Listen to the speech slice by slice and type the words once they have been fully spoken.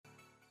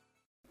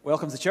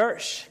Welcome to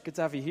church. Good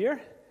to have you here.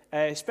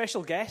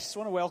 Special guests. I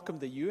want to welcome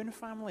the Ewan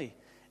family.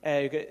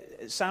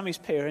 Sammy's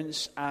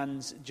parents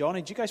and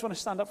Johnny. Do you guys want to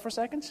stand up for a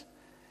second?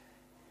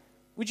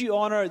 Would you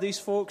honour these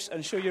folks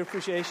and show your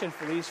appreciation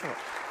for these folks?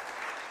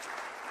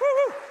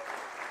 Woo-hoo.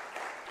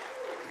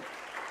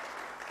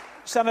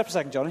 Stand up a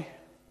second, Johnny.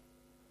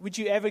 Would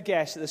you ever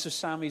guess that this was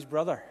Sammy's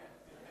brother?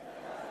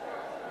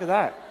 Look at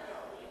that.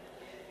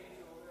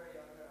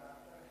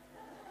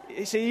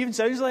 He even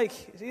sounds like,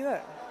 see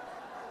that?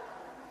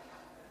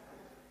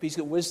 He's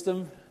got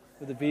wisdom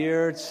with the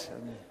beard.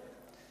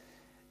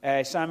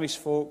 Sammy's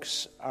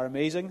folks are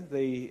amazing.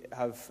 They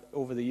have,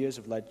 over the years,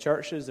 have led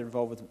churches. They're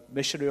involved with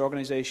missionary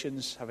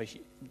organizations,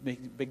 make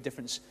a big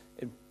difference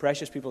in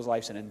precious people's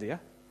lives in India.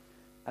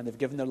 And they've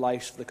given their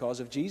lives for the cause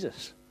of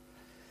Jesus.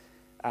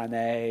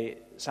 And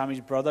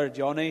Sammy's brother,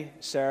 Johnny,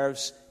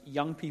 serves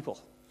young people.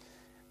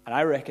 And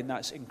I reckon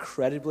that's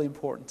incredibly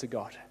important to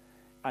God.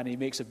 And he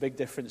makes a big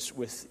difference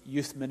with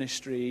youth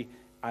ministry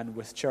and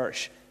with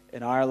church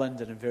in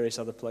Ireland and in various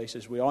other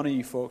places. We honour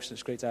you folks.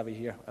 It's great to have you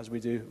here, as we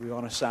do. We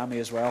honour Sammy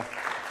as well.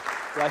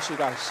 Bless you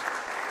guys.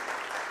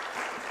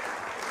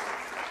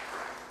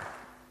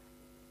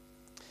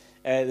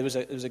 There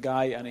was a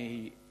guy, and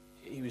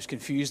he was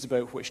confused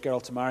about which girl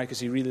to marry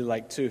because he really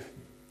liked two.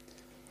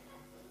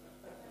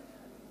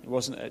 He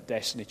wasn't at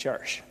Destiny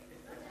Church.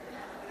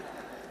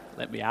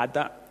 Let me add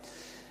that.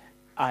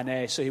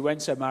 And so he went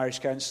to a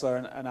marriage counsellor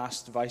and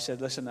asked advice. He said,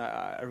 listen,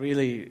 I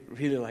really,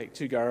 really like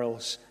two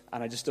girls,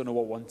 and I just don't know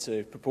what one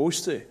to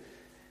propose to.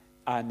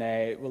 And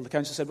the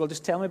counsellor said, well,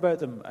 just tell me about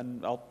them,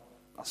 and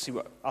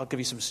I'll give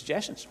you some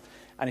suggestions.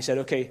 And he said,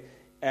 okay,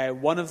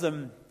 one of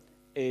them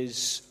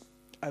is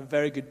a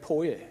very good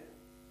poet,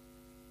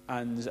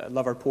 and I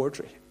love her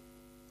poetry.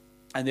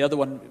 And the other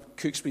one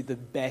cooks me the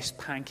best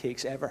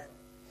pancakes ever.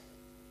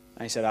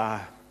 And he said,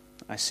 I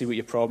see what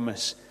your problem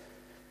is.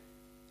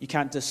 You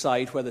can't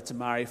decide whether to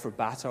marry for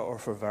batter or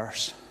for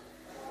verse.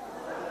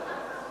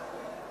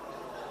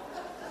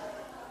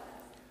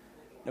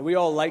 Now, we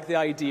all like the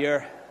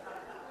idea,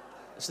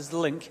 this is the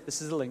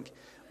link.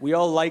 We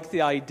all like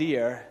the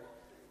idea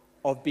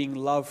of being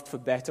loved for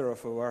better or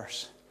for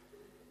worse.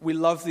 We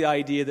love the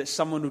idea that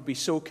someone would be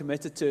so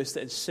committed to us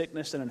that in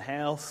sickness and in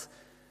health,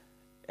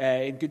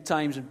 in good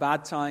times and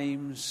bad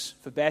times,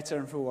 for better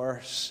and for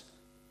worse,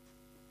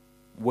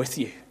 with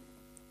you.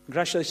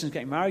 Congratulations on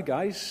getting married,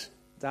 guys.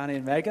 Danny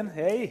and Megan,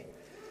 hey.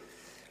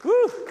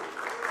 Woo!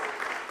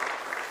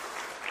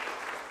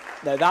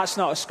 Now, that's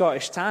not a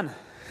Scottish tan.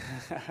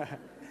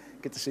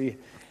 Good to see you.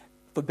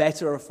 For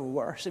better or for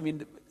worse. I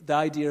mean, the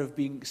idea of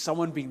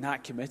someone being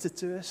that committed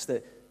to us,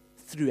 that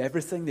through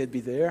everything they'd be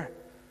there.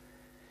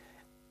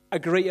 A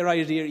greater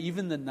idea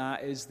even than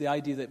that is the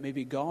idea that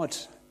maybe God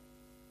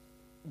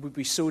would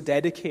be so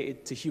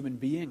dedicated to human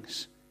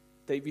beings,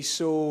 that he'd be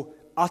so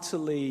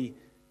utterly,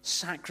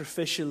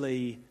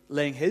 sacrificially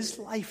laying his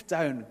life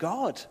down,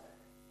 God,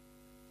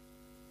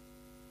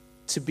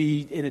 to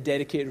be in a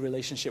dedicated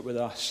relationship with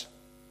us.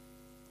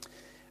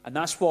 And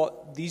that's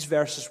what these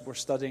verses we're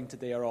studying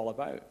today are all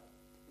about.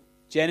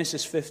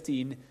 Genesis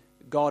 15,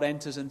 God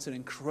enters into an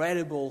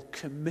incredible,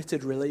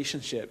 committed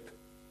relationship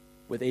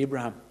with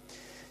Abraham.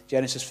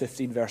 Genesis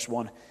 15, verse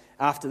 1.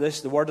 After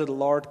this, the word of the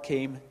Lord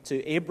came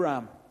to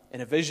Abraham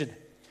in a vision.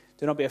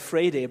 Do not be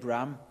afraid,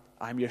 Abraham.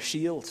 I am your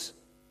shield,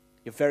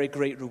 your very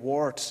great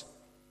reward.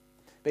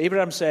 But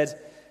Abraham said,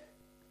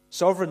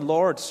 Sovereign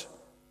Lord,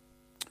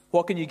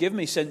 what can you give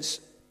me since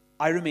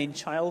I remain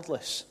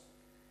childless?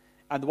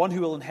 And the one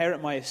who will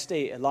inherit my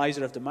estate,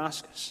 Eliezer of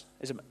Damascus,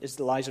 is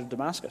Eliezer of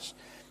Damascus.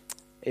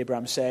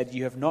 Abraham said,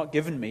 You have not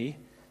given me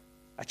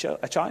a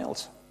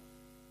child.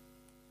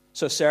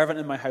 So a servant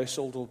in my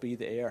household will be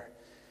the heir.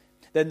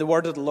 Then the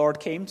word of the Lord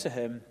came to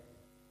him,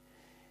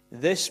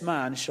 This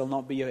man shall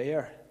not be your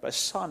heir, but a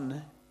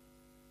son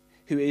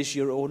who is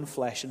your own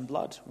flesh and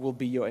blood will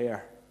be your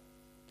heir.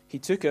 He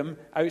took him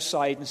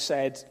outside and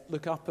said,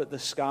 Look up at the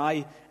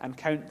sky and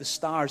count the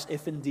stars,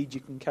 if indeed you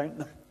can count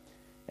them.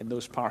 In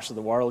those parts of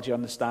the world, you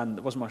understand,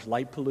 there wasn't much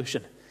light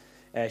pollution.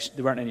 There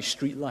weren't any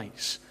street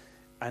lights.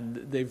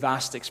 And the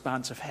vast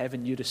expanse of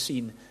heaven, you'd have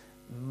seen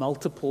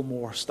multiple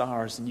more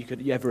stars than you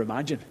could ever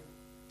imagine.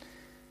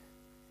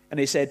 And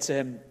he said to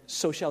him,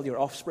 So shall your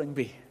offspring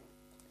be.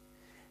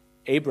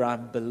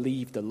 Abraham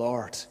believed the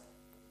Lord,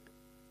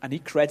 and he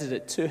credited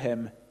it to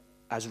him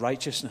as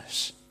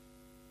righteousness.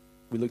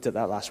 We looked at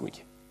that last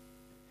week.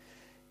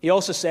 He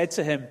also said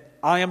to him,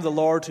 I am the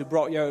Lord who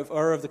brought you out of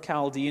Ur of the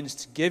Chaldeans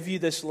to give you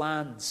this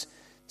land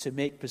to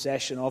make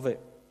possession of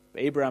it.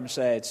 But Abraham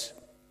said,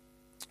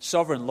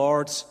 Sovereign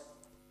Lord,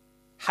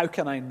 how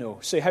can I know?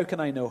 Say, how can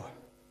I know?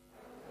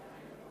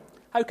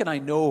 How can I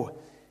know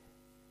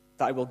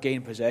that I will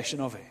gain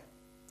possession of it?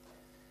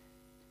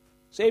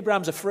 So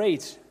Abraham's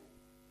afraid.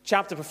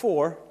 Chapter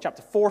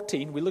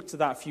 14, we looked at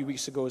that a few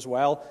weeks ago as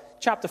well.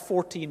 Chapter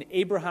 14,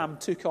 Abraham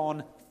took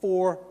on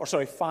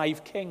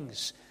 5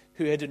 kings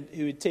who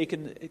had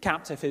taken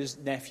captive his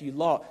nephew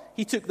Lot.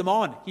 He took them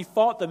on. He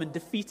fought them and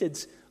defeated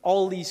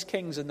all these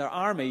kings and their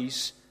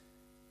armies.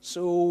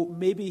 So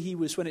maybe he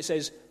was, when it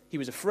says he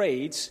was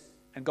afraid,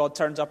 And God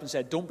turns up and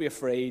said, don't be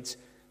afraid.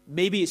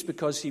 Maybe it's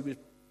because he was,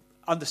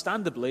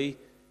 understandably,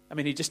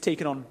 he'd just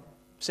taken on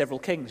several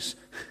kings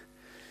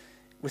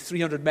with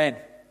 300 men.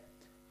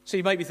 So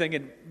you might be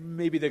thinking,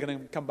 maybe they're going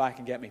to come back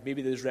and get me.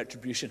 Maybe there's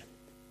retribution.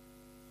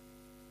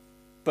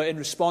 But in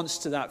response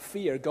to that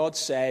fear, God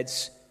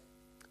says,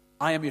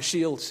 I am your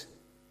shield.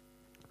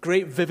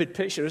 Great vivid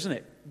picture, isn't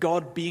it?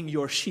 God being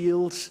your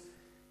shield,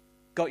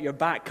 got your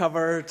back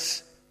covered.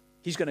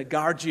 He's going to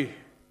guard you.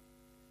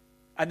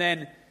 And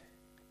then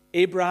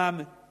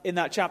Abraham, in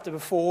that chapter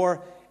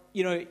before,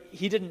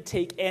 he didn't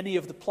take any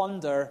of the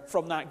plunder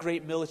from that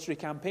great military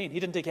campaign. He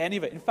didn't take any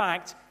of it. In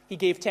fact, he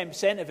gave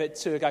 10% of it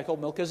to a guy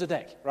called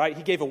Melchizedek, right?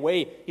 He gave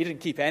away. He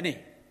didn't keep any.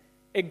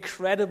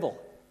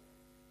 Incredible.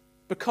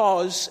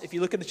 Because, if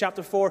you look in the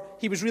chapter 4,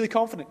 he was really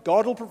confident.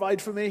 God will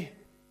provide for me.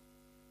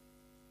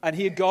 And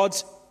he had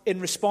God's,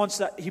 in response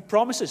to that, he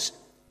promises,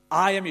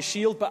 I am your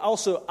shield, but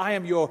also I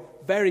am your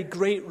very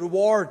great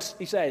reward,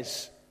 he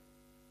says.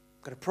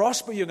 I'm going to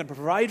prosper you, I'm going to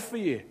provide for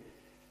you.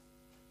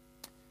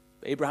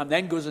 But Abraham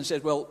then goes and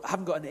says, well, I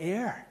haven't got an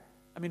heir.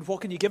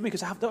 What can you give me?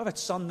 Because I don't have a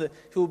son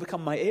who will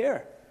become my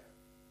heir.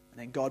 And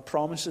then God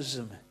promises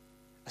him,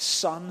 a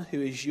son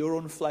who is your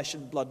own flesh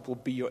and blood will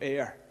be your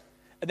heir.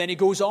 And then he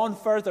goes on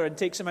further and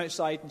takes him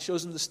outside and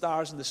shows him the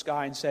stars in the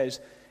sky and says,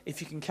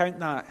 if you can count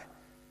that,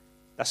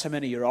 that's how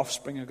many your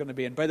offspring are going to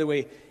be. And by the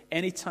way,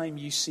 anytime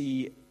you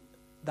see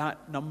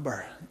that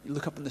number, you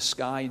look up in the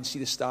sky and see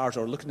the stars,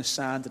 or look in the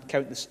sand and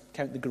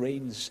count the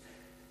grains,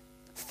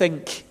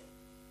 think,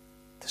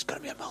 there's going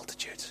to be a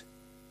multitude.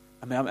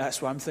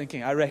 That's what I'm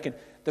thinking. I reckon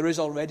there is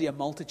already a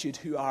multitude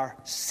who are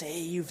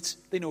saved.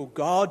 They know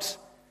God.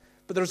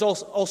 But there's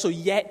also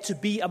yet to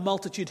be a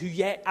multitude who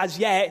as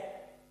yet,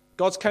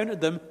 God's counted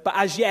them, but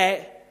as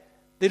yet,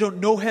 they don't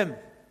know him.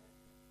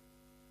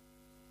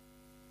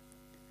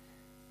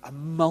 A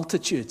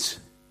multitude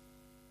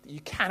that you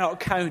cannot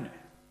count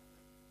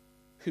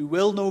who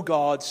will know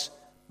God,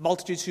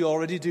 multitudes who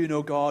already do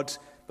know God,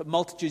 but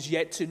multitudes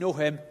yet to know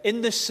him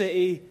in this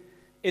city,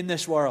 in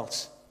this world.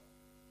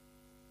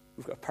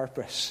 We've got a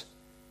purpose.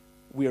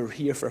 We're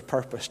here for a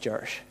purpose,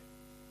 church.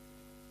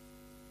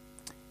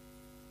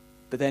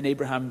 But then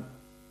Abraham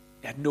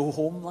had no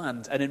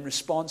homeland, and in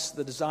response to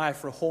the desire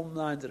for a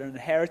homeland and an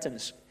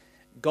inheritance,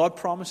 God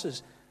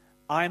promises,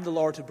 I am the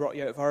Lord who brought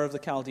you out of Ur of the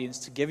Chaldeans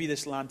to give you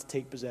this land to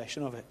take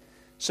possession of it.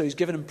 So he's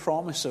given him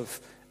promise of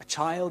a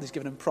child, he's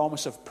given him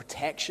promise of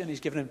protection, he's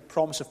given him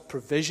promise of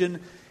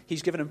provision,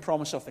 he's given him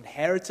promise of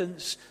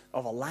inheritance,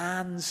 of a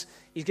land,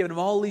 he's given him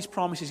all these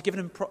promises, he's given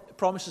him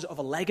promises of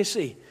a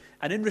legacy.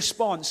 And in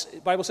response,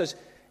 the Bible says,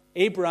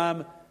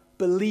 Abraham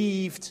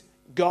believed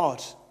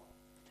God,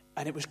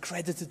 and it was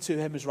credited to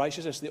him as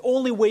righteousness. The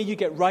only way you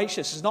get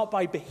righteous is not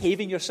by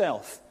behaving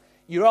yourself.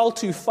 You're all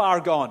too far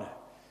gone.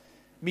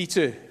 Me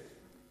too.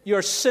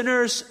 You're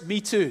sinners,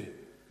 me too.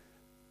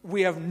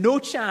 We have no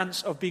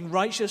chance of being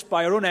righteous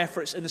by our own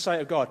efforts in the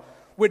sight of God.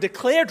 We're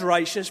declared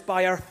righteous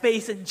by our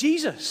faith in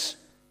Jesus.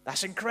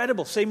 That's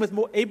incredible. Same with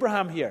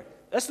Abraham here.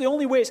 That's the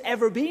only way it's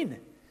ever been.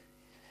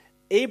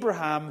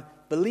 Abraham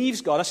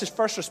believes God. That's his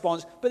first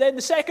response. But then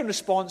the second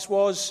response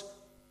was,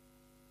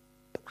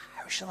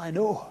 how shall I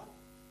know?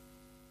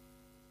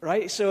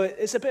 Right? So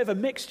it's a bit of a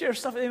mixture of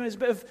stuff. It's a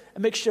bit of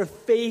a mixture of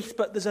faith,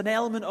 but there's an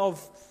element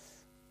of,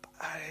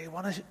 I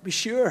want to be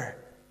sure.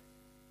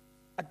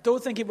 I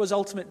don't think it was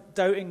ultimate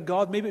doubting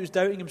God. Maybe it was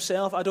doubting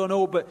himself. I don't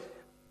know, but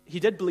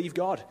he did believe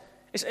God.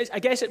 I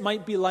guess it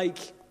might be like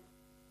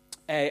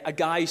a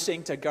guy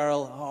saying to a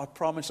girl, I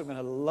promise I'm going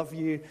to love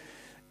you,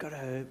 going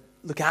to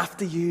look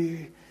after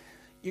you,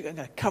 I'm going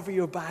to cover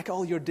your back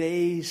all your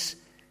days.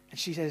 And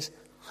she says,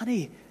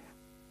 honey,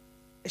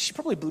 she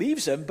probably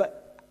believes him,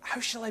 but how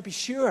shall I be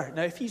sure?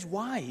 Now, if he's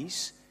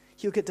wise,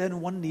 he'll get down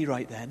on one knee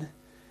right then,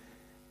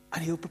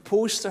 and he'll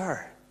propose to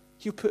her.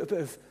 He'll put a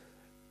bit of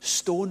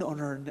stone on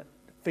her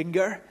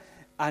finger,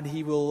 and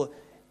he will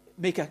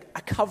make a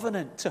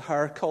covenant to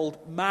her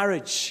called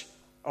marriage.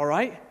 All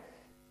right?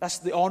 That's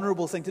the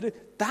honorable thing to do.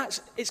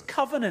 It's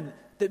covenant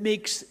that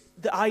makes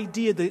the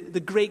idea, the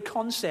great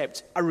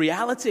concept, a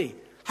reality.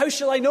 How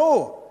shall I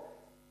know?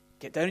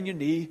 Get down on your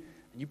knee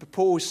and you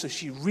propose so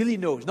she really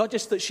knows. Not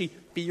just that she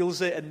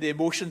feels it and the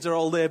emotions are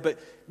all there, but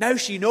now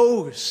she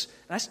knows.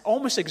 And that's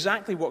almost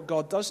exactly what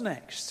God does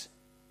next.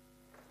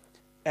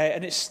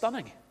 And it's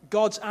stunning.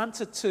 God's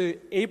answer to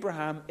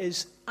Abraham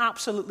is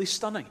absolutely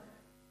stunning.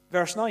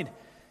 Verse 9.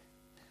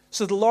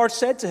 So the Lord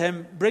said to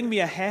him, bring me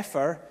a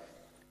heifer,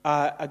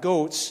 a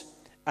goat,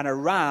 and a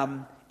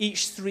ram,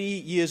 each 3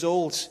 years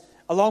old,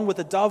 along with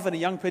a dove and a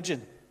young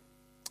pigeon.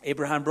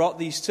 Abraham brought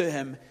these to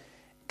him,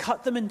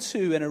 cut them in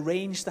two, and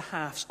arranged the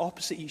halves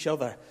opposite each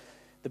other.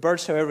 The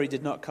birds, however, he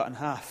did not cut in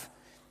half.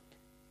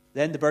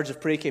 Then the birds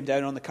of prey came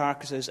down on the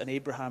carcasses, and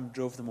Abraham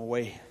drove them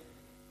away.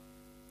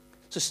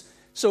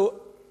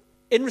 So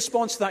in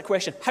response to that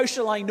question, how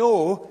shall I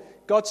know?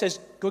 God says,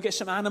 go get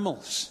some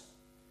animals.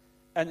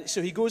 And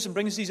so he goes and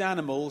brings these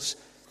animals,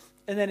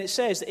 and then it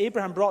says that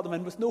Abraham brought them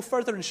in with no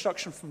further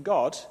instruction from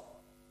God.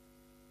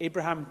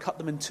 Abraham cut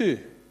them in two.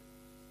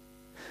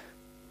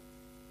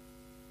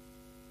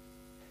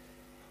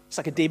 It's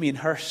like a Damien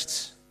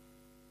Hirst.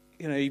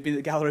 You know, you've been at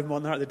the Gallery of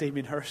Modern Art, the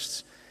Damien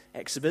Hirst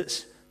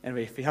exhibits.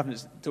 Anyway, if you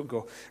haven't, don't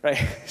go. Right.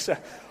 So,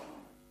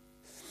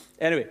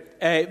 anyway,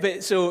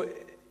 but so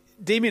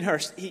Damien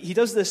Hirst, he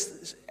does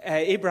this,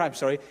 Abraham,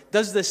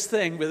 does this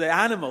thing with the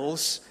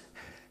animals.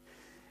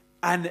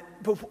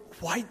 But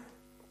why,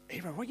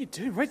 Abraham, what are you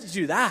doing? Why did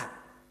you do that?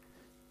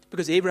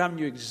 Because Abraham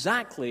knew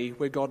exactly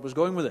where God was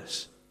going with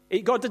this.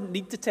 God didn't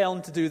need to tell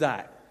him to do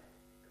that.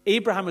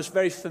 Abraham was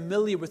very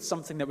familiar with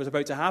something that was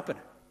about to happen.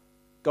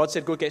 God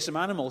said, go get some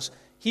animals.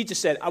 He just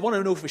said, I want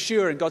to know for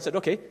sure. And God said,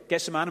 okay,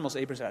 get some animals.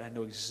 Abraham said, I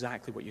know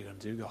exactly what you're going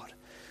to do, God.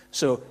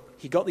 So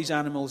he got these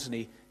animals and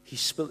he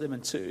split them in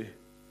two.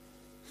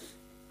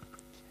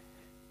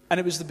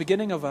 And it was the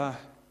beginning of a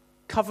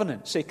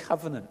covenant. Say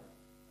covenant.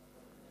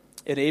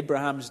 In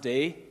Abraham's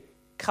day,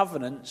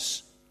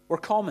 covenants were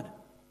common.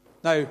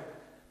 Now,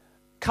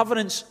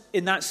 covenants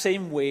in that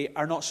same way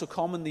are not so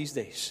common these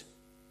days.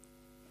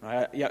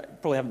 Right? You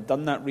probably haven't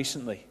done that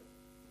recently,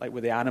 like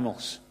with the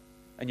animals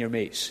and your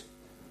mates,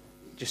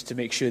 just to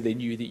make sure they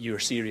knew that you were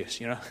serious,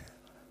 you know?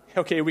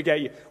 Okay, we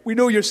get you. We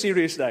know you're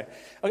serious now.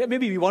 Okay,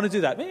 maybe we want to do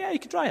that. Maybe, yeah, you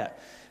could try it.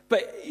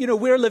 But, you know,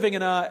 we're living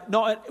in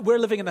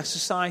a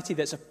society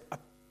that's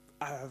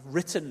a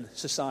written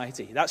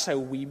society. That's how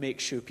we make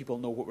sure people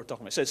know what we're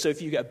talking about. So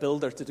if you get a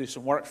builder to do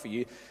some work for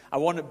you, I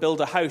want to build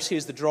a house,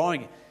 here's the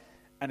drawing.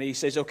 And he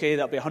says, okay,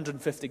 that'll be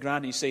 150 grand.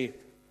 And you say,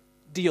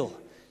 deal.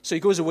 So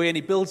he goes away and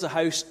he builds a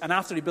house. And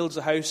after he builds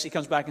the house, he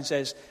comes back and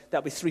says,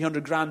 that'll be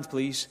 300 grand,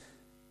 please.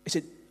 He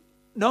said,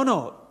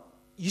 no,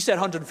 you said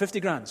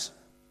 150 grand.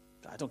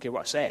 I don't care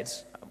what I said.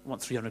 I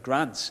want 300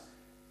 grand.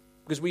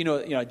 Because we know,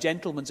 a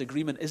gentleman's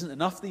agreement isn't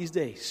enough these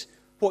days.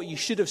 What you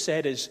should have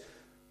said is,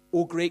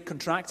 oh, great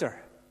contractor,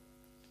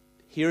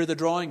 here are the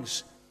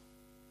drawings.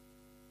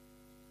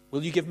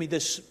 Will you give me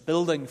this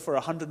building for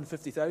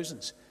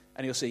 150,000?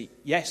 And he'll say,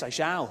 yes, I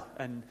shall.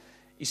 And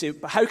you say,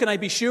 but how can I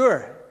be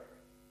sure?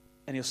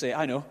 And he'll say,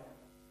 I know,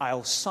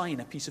 I'll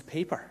sign a piece of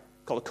paper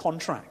called a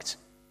contract.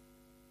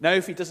 Now,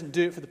 if he doesn't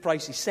do it for the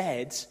price he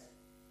said,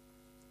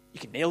 you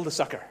can nail the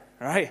sucker,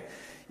 all right?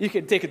 You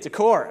can take it to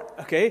court,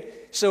 okay?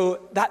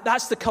 So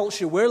that's the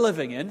culture we're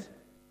living in.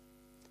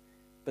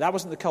 But that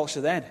wasn't the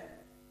culture then.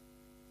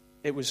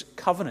 It was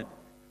covenant.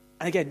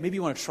 And again, maybe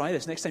you want to try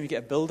this. Next time you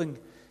get a building,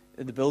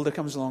 and the builder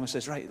comes along and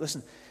says, right,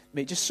 listen,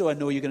 mate, just so I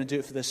know you're going to do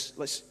it for this,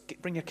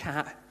 bring your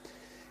cat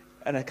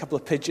and a couple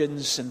of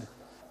pigeons and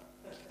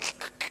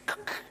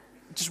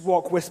just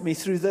walk with me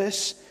through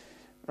this.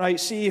 Right,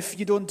 see if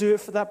you don't do it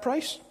for that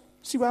price.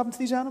 See what happened to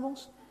these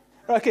animals?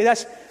 Okay,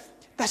 that's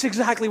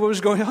exactly what was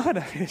going on.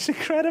 I mean, it's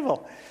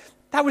incredible.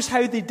 That was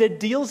how they did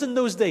deals in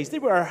those days. They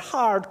were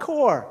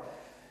hardcore.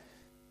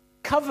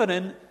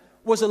 Covenant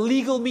was a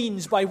legal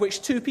means by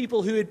which two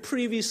people who had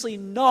previously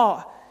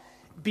not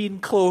been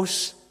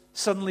close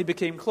suddenly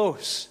became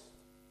close.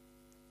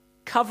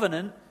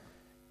 Covenant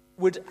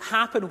would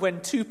happen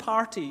when two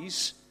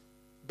parties,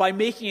 by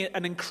making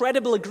an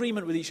incredible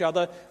agreement with each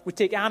other, would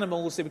take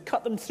animals, they would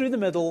cut them through the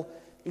middle,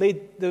 lay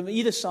them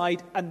either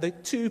side, and the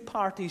two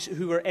parties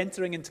who were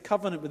entering into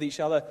covenant with each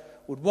other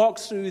would walk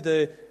through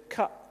the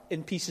cut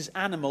in pieces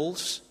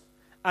animals,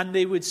 and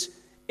they would,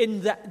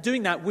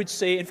 doing that, would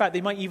say, in fact,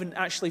 they might even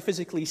actually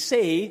physically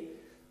say,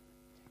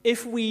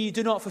 if we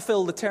do not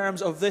fulfill the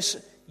terms of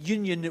this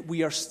union that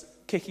we are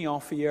kicking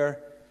off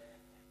here,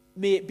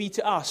 may it be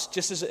to us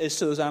just as it is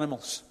to those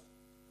animals.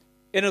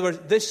 In other words,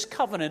 this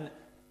covenant,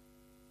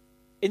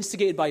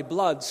 instigated by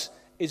bloods,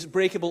 is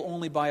breakable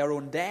only by our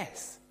own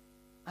death.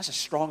 That's a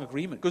strong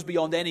agreement. It goes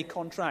beyond any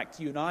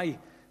contract you and I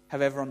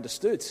have ever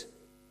understood.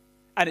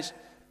 And it's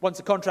once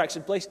the contract's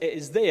in place, it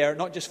is there,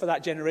 not just for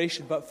that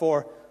generation, but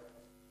for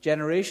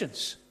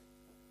generations.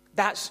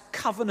 That's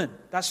covenant.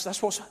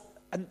 That's what's...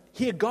 And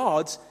here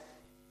God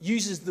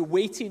uses the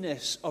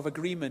weightiness of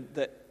agreement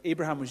that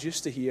Abraham was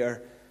used to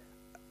here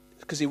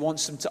because he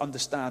wants them to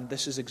understand,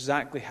 this is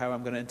exactly how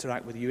I'm going to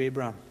interact with you,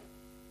 Abraham.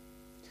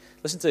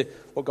 Listen to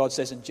what God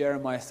says in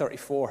Jeremiah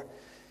 34,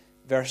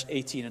 verse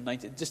 18 and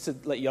 19, just to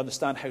let you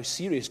understand how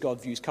serious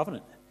God views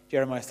covenant.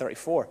 Jeremiah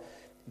 34,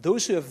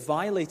 those who have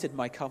violated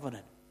my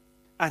covenant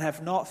and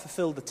have not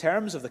fulfilled the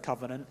terms of the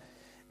covenant,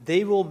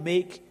 they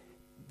may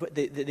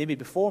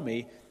before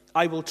me,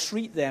 I will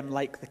treat them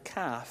like the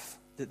calf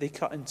that they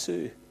cut in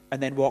two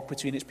and then walk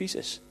between its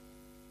pieces.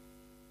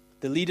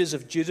 The leaders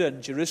of Judah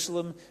and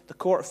Jerusalem, the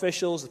court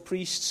officials, the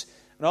priests,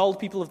 and all the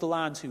people of the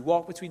land who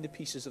walk between the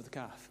pieces of the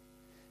calf.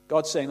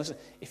 God's saying, listen,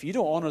 if you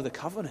don't honor the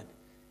covenant,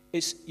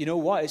 you're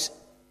going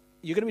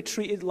to be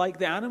treated like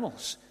the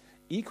animals.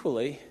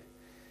 Equally,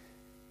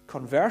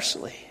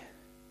 conversely,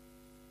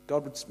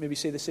 God would maybe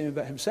say the same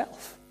about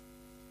himself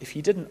if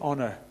he didn't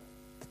honor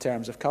the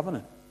terms of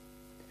covenant.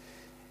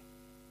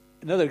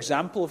 Another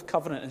example of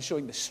covenant and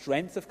showing the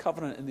strength of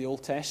covenant in the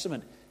Old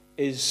Testament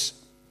is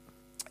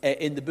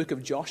in the book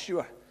of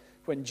Joshua.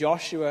 When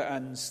Joshua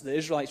and the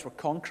Israelites were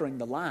conquering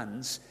the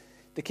lands,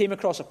 they came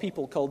across a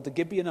people called the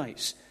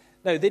Gibeonites.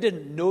 Now, they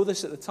didn't know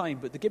this at the time,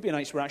 but the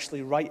Gibeonites were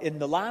actually right in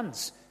the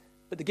lands.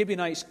 But the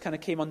Gibeonites kind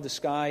of came under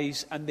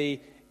disguise, and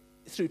they,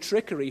 through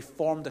trickery,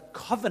 formed a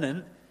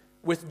covenant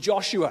with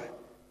Joshua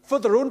for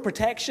their own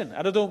protection,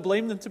 and I don't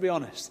blame them, to be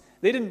honest.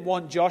 They didn't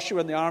want Joshua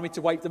and the army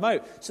to wipe them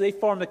out, so they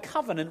formed a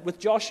covenant with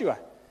Joshua.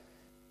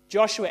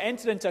 Joshua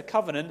entered into a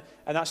covenant,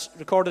 and that's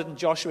recorded in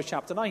Joshua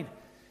chapter 9.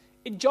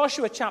 In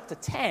Joshua chapter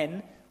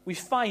 10, we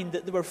find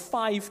that there were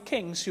 5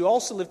 kings who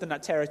also lived in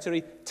that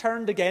territory,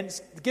 turned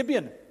against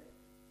Gibeon.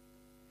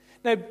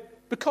 Now,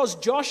 because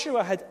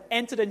Joshua had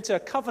entered into a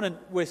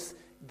covenant with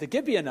the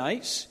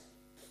Gibeonites,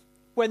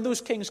 when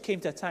those kings came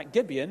to attack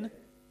Gibeon,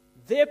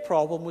 their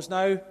problem was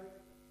now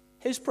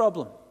his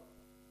problem.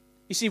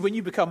 You see, when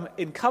you become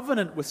in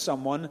covenant with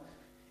someone,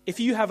 if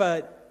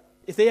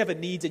they have a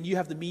need and you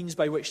have the means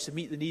by which to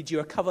meet the need, you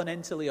have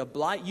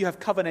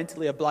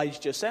covenantally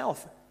obliged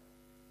yourself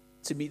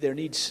to meet their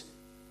needs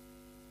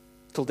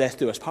till death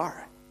do us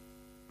part.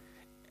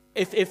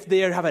 If they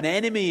have an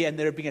enemy and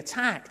they're being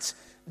attacked,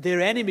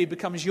 their enemy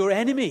becomes your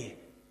enemy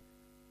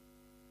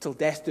till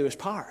death do us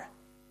part.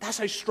 That's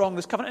how strong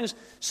this covenant is.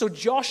 So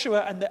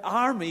Joshua and the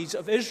armies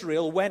of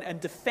Israel went and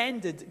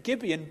defended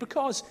Gibeon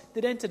because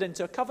they'd entered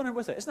into a covenant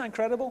with it. Isn't that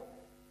incredible?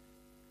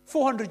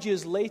 400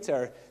 years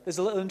later, there's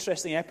a little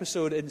interesting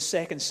episode in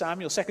 2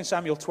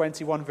 Samuel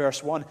 21,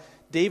 verse 1.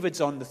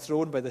 David's on the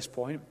throne by this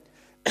point.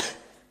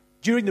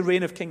 During the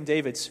reign of King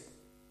David,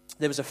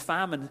 there was a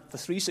famine for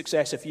 3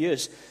 successive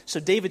years. So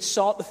David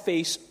sought the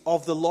face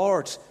of the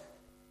Lord.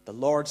 The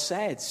Lord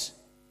said,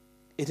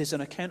 "It is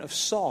on account of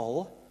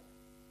Saul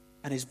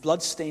and his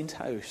blood-stained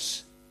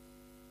house.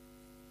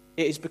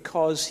 It is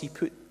because he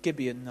put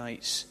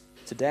Gibeonites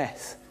to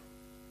death."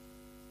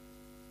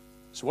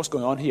 So what's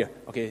going on here?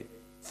 Okay,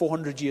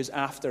 400 years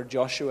after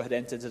Joshua had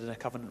entered into a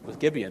covenant with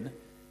Gibeon,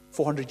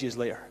 400 years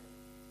later,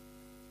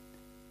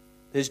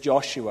 there's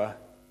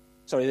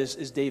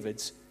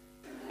David's,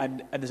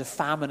 and there's a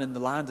famine in the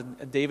land,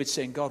 and David's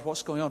saying, "God,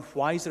 what's going on?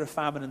 Why is there a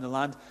famine in the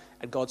land?"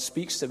 And God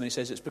speaks to him and he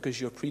says, "It's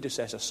because your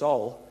predecessor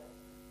Saul,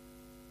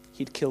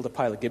 he'd killed a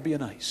pile of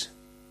Gibeonites."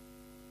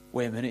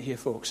 Wait a minute here,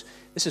 folks.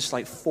 This is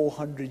like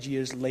 400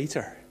 years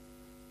later.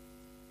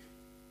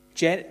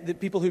 The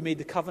people who made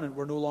the covenant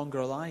were no longer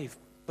alive,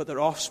 but their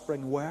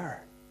offspring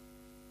were.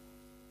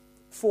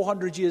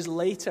 400 years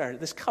later,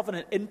 this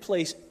covenant in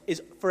place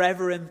is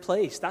forever in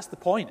place. That's the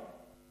point.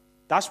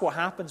 That's what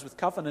happens with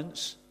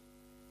covenants.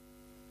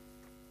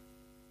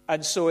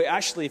 And so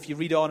actually, if you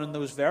read on in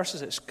those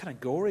verses, it's kind of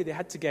gory. They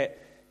had to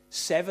get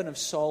 7 of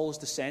Saul's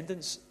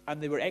descendants,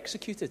 and they were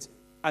executed.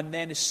 And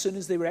then as soon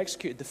as they were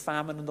executed, the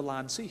famine in the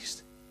land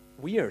ceased.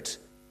 Weird.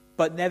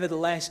 But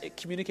nevertheless, it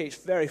communicates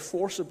very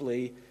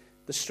forcibly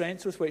the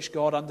strength with which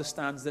God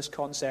understands this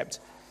concept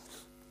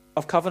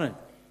of covenant.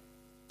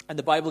 And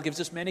the Bible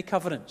gives us many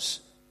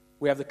covenants.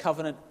 We have the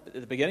covenant at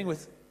the beginning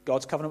with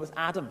God's covenant with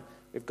Adam.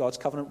 We have God's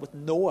covenant with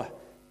Noah.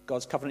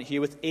 God's covenant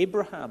here with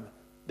Abraham.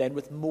 Then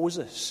with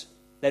Moses.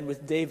 Then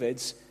with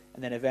David's.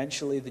 And then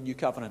eventually the new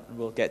covenant. And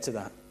we'll get to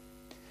that.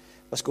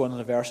 Let's go on to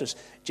the verses.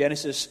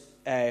 Genesis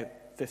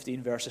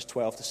 15, verses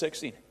 12 to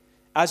 16.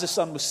 As the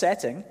sun was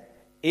setting,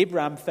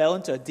 Abraham fell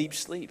into a deep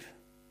sleep,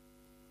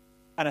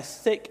 and a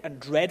thick and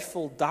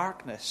dreadful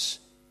darkness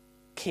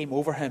came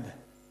over him.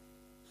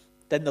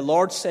 Then the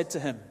Lord said to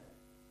him,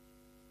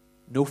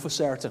 "Know for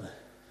certain."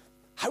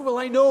 "How will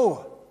I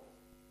know?"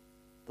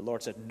 The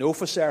Lord said, "Know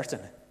for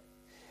certain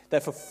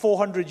that for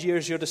 400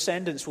 years your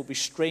descendants will be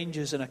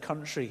strangers in a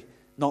country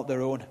not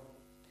their own,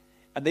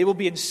 and they will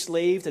be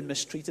enslaved and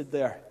mistreated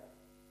there.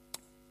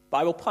 But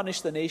I will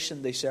punish the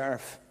nation they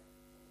serve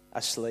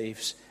as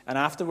slaves, and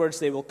afterwards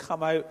they will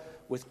come out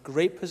with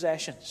great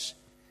possessions.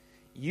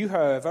 You,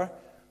 however,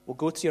 will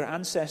go to your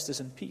ancestors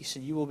in peace,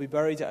 and you will be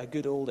buried at a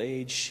good old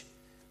age.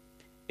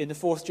 In the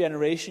 4th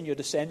generation, your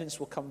descendants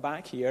will come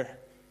back here,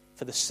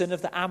 for the sin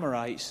of the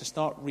Amorites has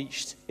not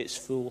reached its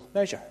full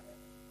measure."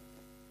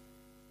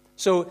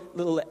 So,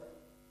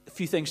 a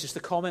few things just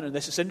to comment on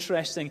this. It's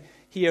interesting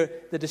here,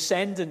 the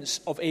descendants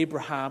of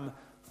Abraham,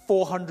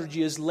 400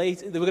 years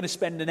later, they were going to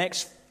spend the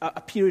next a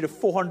period of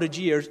 400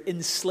 years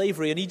in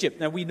slavery in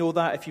Egypt. Now, we know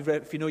that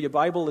if you know your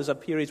Bible, there's a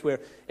period where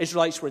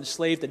Israelites were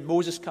enslaved, and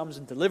Moses comes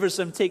and delivers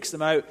them, takes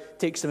them out,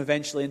 takes them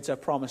eventually into a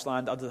promised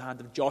land under the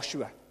hand of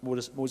Joshua.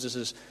 Moses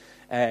is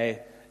the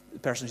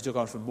person who took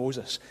on from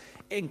Moses.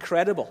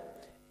 Incredible.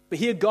 But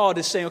here God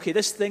is saying, okay,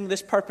 this thing,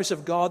 this purpose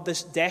of God,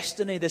 this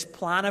destiny, this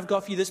plan I've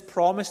got for you, this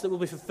promise that will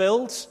be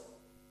fulfilled,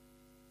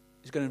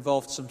 is going to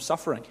involve some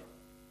suffering.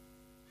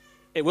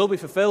 It will be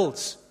fulfilled.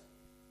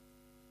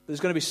 There's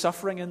going to be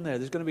suffering in there.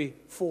 There's going to be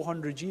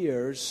 400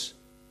 years.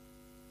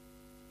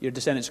 Your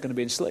descendants are going to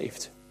be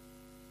enslaved.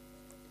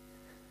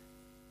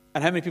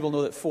 And how many people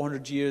know that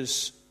 400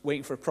 years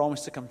waiting for a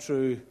promise to come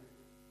true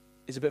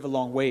is a bit of a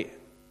long wait?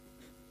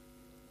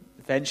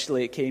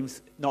 Eventually it came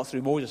not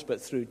through Moses,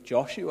 but through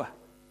Joshua.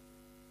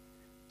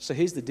 So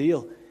here's the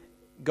deal.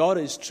 God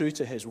is true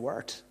to his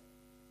word.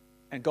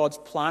 And God's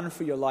plan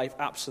for your life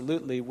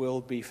absolutely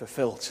will be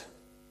fulfilled.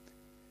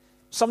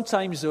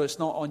 Sometimes, though, it's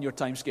not on your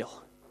time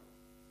scale.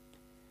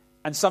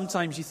 And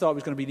sometimes you thought it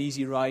was going to be an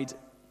easy ride.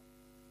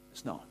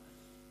 It's not.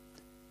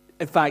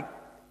 In fact,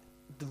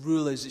 the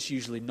rule is it's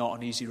usually not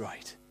an easy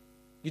ride.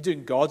 You're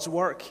doing God's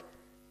work.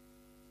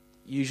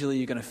 usually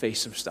you're going to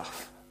face some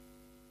stuff.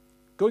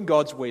 Going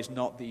God's way is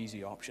not the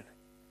easy option.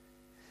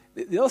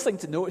 The other thing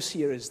to notice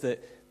here is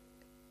that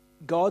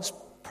God's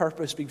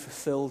purpose being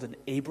fulfilled in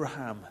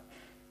Abraham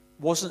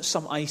wasn't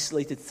some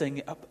isolated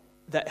thing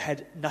that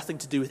had nothing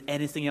to do with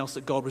anything else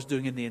that God was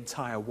doing in the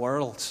entire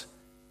world.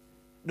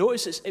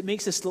 Notice it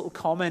makes this little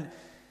comment,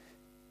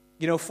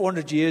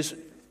 400 years,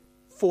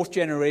 fourth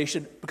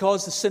generation,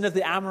 because the sin of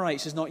the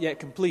Amorites is not yet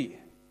complete.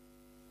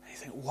 And you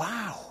think,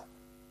 wow,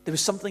 there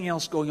was something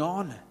else going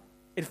on.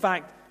 In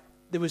fact,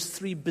 there was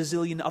 3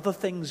 bazillion other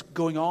things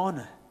going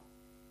on.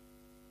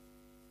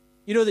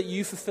 You know that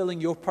you fulfilling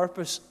your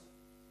purpose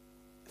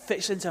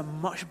fits into a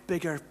much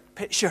bigger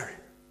picture.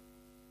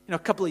 A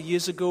couple of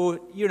years ago, a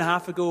year and a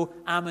half ago,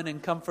 Ammon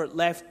and Comfort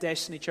left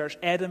Destiny Church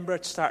Edinburgh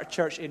to start a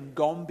church in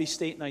Gombe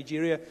State,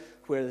 Nigeria,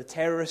 where the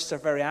terrorists are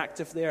very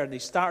active there, and they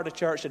started a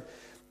church. And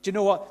do you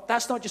know what?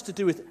 That's not just to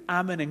do with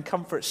Ammon and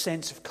Comfort's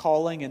sense of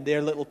calling and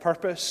their little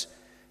purpose.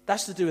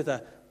 That's to do with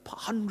the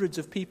hundreds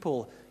of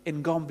people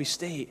in Gombe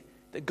State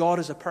that God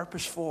has a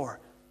purpose for.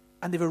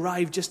 And they've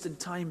arrived just in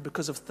time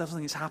because of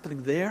something that's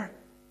happening there.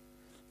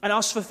 And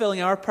us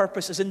fulfilling our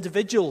purpose as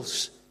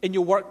individuals, in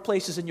your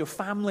workplaces, in your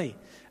family,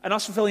 and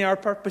us fulfilling our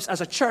purpose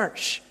as a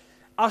church,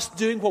 us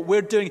doing what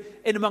we're doing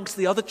in amongst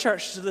the other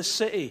churches of this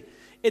city.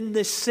 In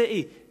this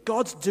city,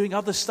 God's doing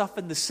other stuff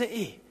in the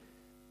city.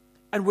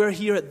 And we're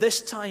here at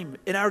this time,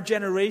 in our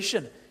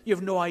generation. You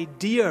have no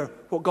idea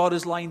what God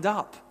has lined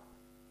up.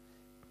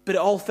 But it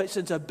all fits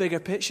into a bigger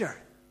picture.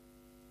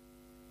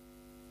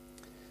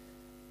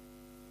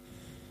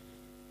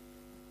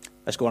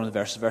 Let's go on to the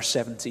verses. Verse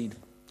 17.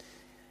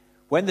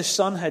 When the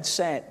sun had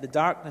set, the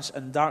darkness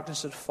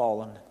had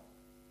fallen.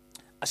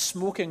 A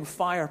smoking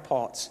fire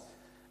pot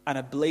and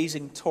a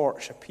blazing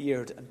torch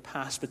appeared and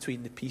passed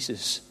between the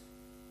pieces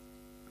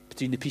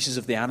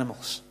of the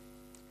animals.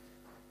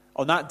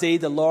 On that day,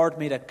 the Lord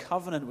made a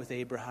covenant with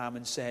Abraham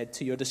and said,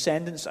 "To your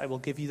descendants I will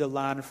give you the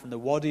land from the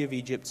Wadi of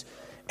Egypt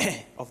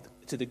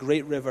to the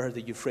great river,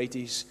 the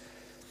Euphrates,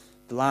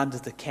 the land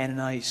of the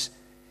Canaanites,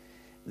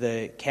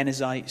 the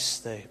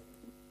Kenizzites, the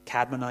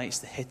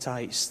Cadmonites, the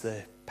Hittites,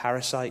 the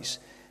Perizzites,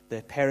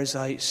 the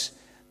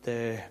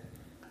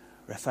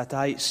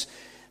Rephaites,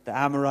 the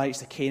Amorites,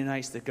 the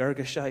Canaanites, the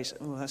Girgashites."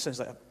 Oh, that sounds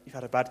like you've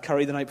had a bad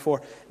curry the night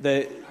before.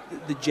 The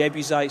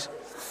Jebusites.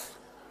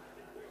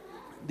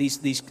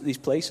 These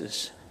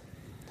places.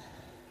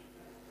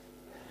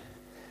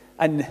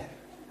 And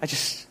I'm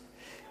just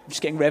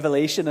getting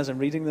revelation as I'm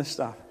reading this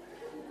stuff.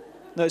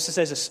 Notice it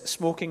says a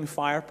smoking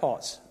fire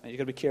pot. You've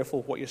got to be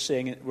careful what you're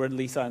saying. We're in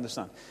Leith, I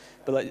understand.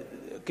 But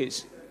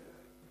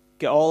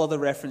get all other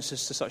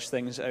references to such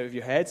things out of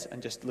your head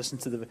and just listen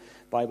to the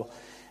Bible.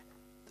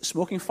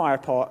 Smoking fire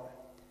pot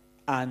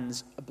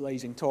and a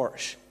blazing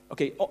torch.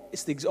 Okay,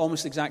 it's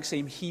almost the exact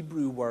same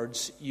Hebrew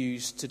words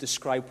used to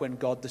describe when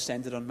God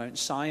descended on Mount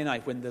Sinai,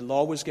 when the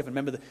law was given.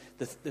 Remember,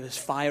 there was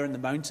fire in the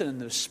mountain, and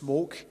there was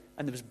smoke,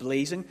 and there was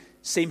blazing.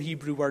 Same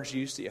Hebrew words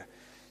used here.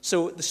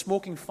 So the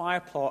smoking fire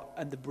pot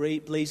and the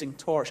blazing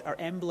torch are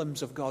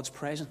emblems of God's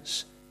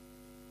presence.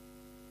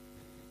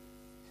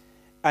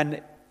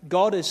 And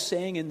God is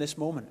saying in this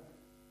moment,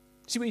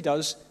 see what he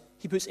does?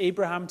 He puts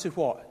Abraham to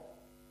what?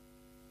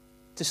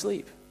 To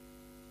sleep.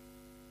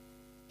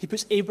 He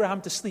puts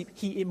Abraham to sleep.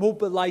 He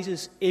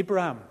immobilizes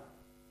Abraham.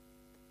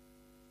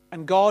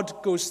 And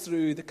God goes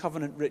through the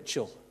covenant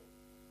ritual.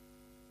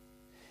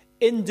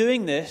 In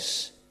doing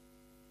this,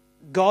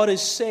 God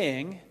is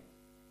saying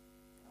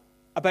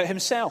about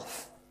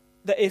himself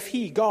that if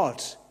he,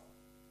 God,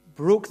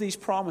 broke these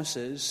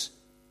promises,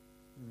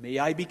 may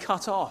I be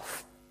cut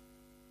off.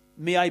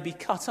 May I be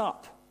cut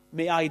up.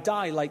 May I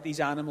die like these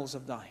animals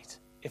have died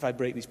if I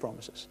break these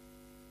promises.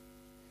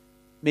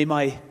 May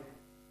my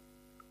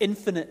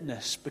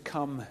infiniteness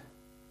become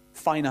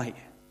finite.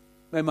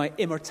 May my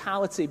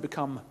immortality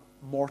become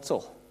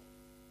mortal.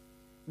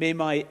 May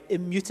my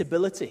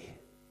immutability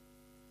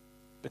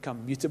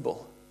become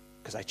mutable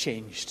because I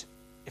changed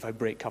if I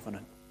break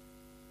covenant.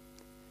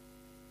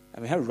 I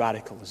mean, how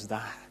radical is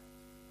that?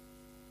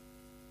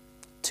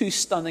 2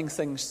 stunning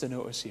things to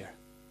notice here.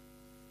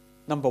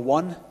 Number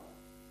 1,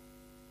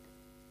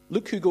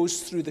 look who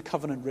goes through the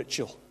covenant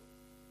ritual.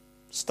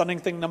 Stunning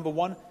thing number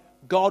 1,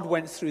 God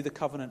went through the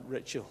covenant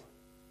ritual.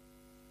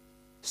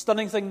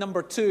 Stunning thing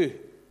number 2,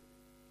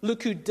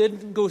 look who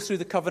didn't go through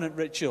the covenant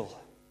ritual.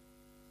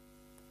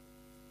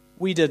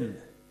 We didn't.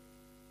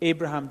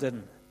 Abraham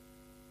didn't.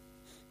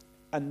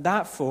 And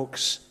that,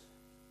 folks,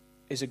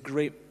 is a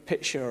great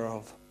picture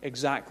of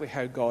exactly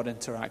how God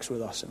interacts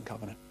with us in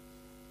covenant.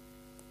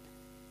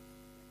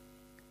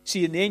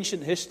 See, in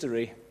ancient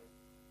history,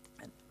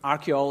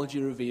 archaeology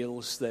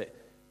reveals that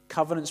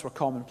covenants were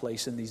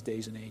commonplace in these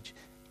days and age.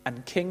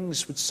 And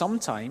kings would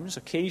sometimes,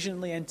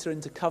 occasionally enter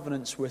into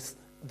covenants with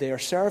their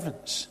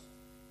servants.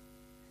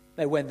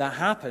 Now, when that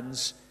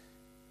happens,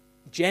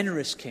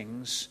 generous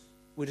kings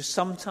would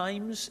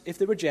sometimes, if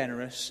they were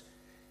generous,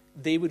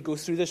 they would go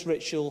through this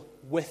ritual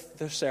with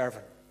their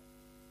servant.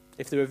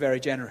 If they were very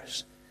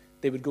generous,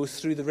 they would go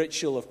through the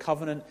ritual of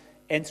covenant,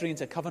 entering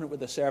into a covenant with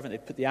their servant.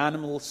 They'd put the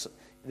animals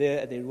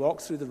They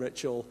walked through the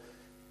ritual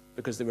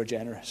because they were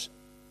generous.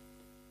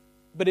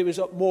 But it was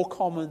more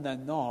common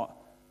than not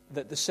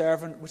that the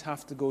servant would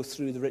have to go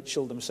through the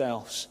ritual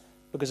themselves,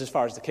 because as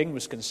far as the king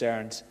was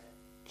concerned,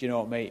 do you know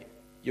what, mate?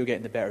 You're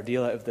getting the better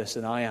deal out of this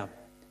than I am.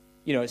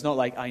 You know, it's not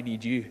like I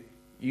need you.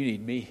 You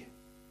need me.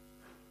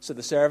 So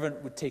the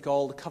servant would take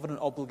all the covenant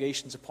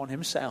obligations upon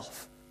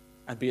himself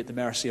and be at the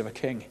mercy of a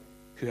king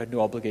who had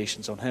no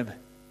obligations on him.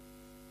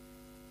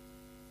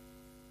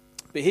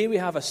 But here we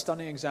have a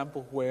stunning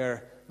example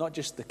where not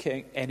just the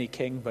king, any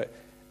king, but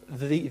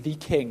the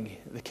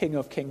King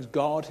of Kings,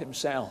 God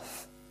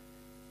himself,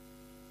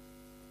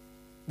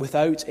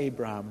 without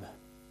Abraham,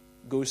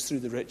 goes through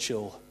the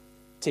ritual,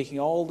 taking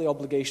all the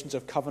obligations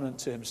of covenant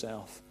to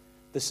himself.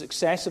 The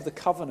success of the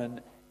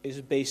covenant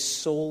is based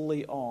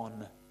solely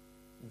on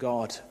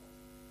God,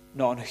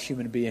 not on a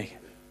human being.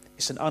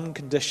 It's an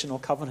unconditional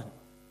covenant.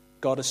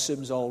 God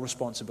assumes all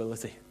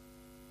responsibility.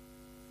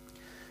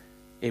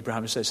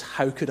 Abraham says,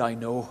 "How could I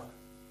know?"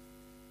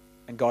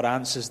 And God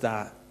answers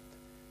that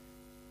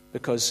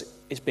because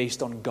it's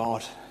based on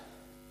God,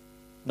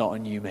 not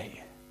on you,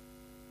 mate.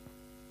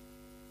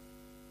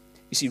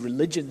 You see,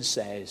 religion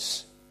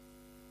says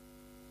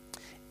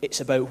it's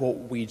about what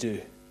we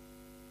do.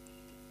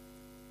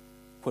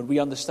 When we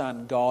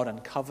understand God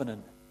and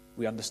covenant,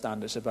 we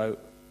understand it's about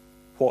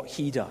what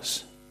he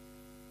does,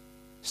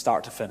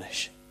 start to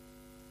finish.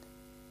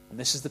 And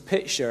this is the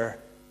picture,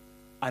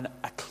 and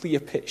a clear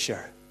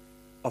picture,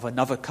 of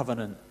another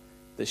covenant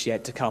that's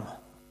yet to come.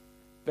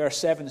 Verse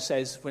 7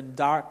 says, when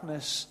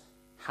darkness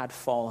had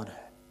fallen,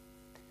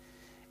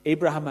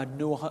 Abraham had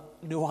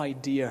no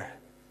idea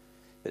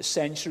that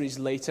centuries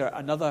later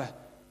another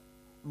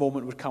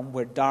moment would come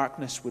where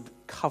darkness would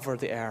cover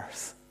the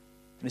earth.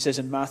 And it says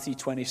in Matthew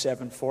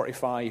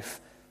 27:45,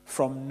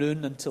 from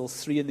noon until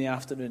 3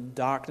 p.m,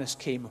 darkness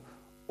came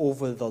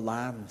over the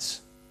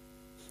lands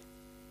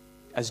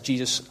as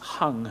Jesus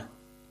hung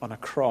on a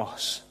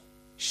cross,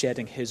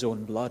 shedding his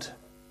own blood.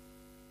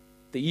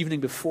 The evening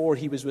before,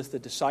 he was with the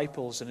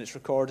disciples, and it's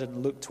recorded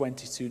in Luke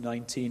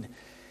 22:19.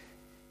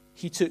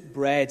 He took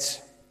bread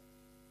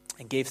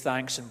and gave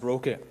thanks and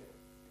broke it.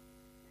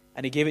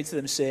 And he gave it to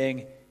them,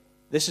 saying,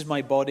 "This is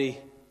my body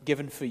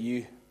given for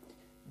you.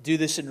 Do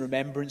this in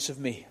remembrance of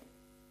me."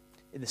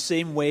 In the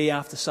same way,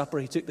 after supper,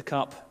 he took the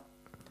cup,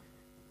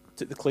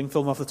 took the cling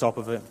film off the top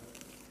of it.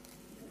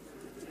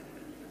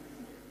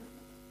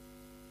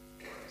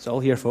 It's all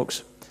here,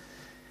 folks.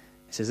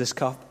 He says, "This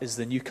cup is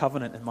the new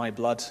covenant in my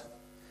blood,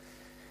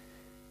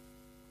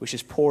 which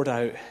is poured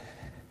out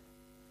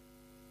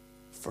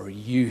for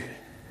you."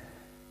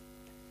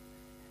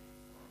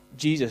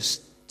 Jesus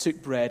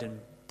took bread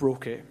and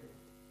broke it.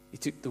 He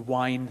took the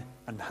wine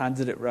and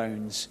handed it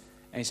round,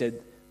 and he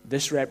said,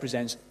 "This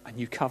represents a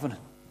new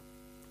covenant.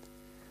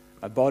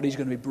 My body's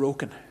going to be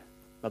broken.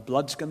 My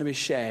blood's going to be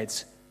shed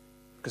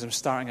because I'm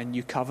starting a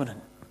new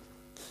covenant."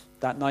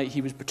 That night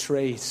he was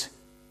betrayed.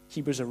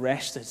 He was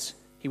arrested.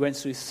 He went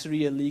through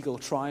 3 illegal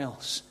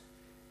trials.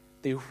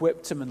 They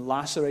whipped him and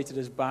lacerated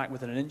his back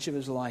within an inch of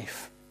his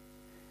life.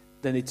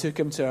 Then they took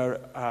him to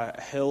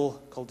a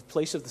hill called the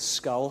Place of the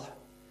Skull,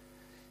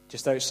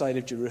 just outside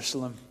of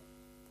Jerusalem,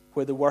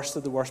 where the worst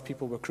of the worst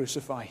people were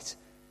crucified.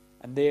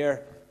 And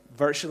there,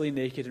 virtually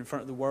naked in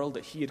front of the world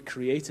that he had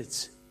created,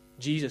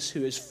 Jesus,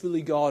 who is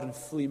fully God and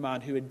fully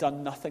man, who had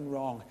done nothing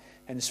wrong,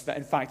 and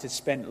in fact had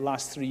spent the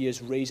last 3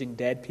 years raising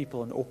dead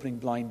people and opening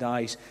blind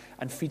eyes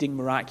and feeding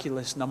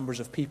miraculous numbers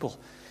of people,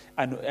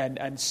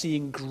 and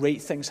seeing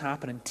great things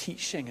happen and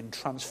teaching and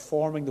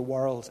transforming the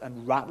world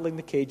and rattling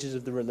the cages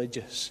of the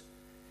religious,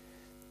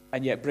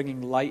 and yet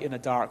bringing light in a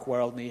dark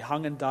world. And he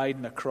hung and died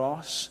on a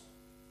cross.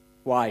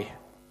 Why?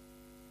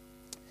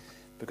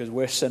 Because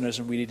we're sinners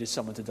and we needed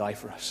someone to die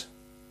for us.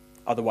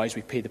 Otherwise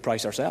we paid the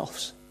price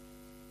ourselves.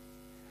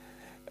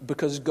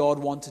 Because God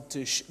wanted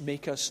to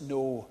make us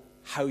know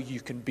how you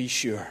can be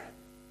sure.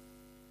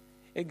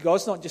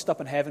 God's not just up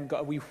in heaven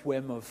got a wee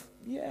whim of,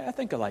 yeah, I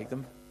think I like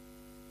them.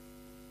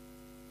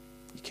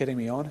 You kidding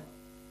me on?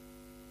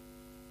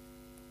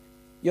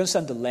 You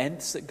understand the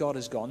lengths that God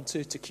has gone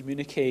to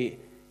communicate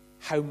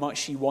how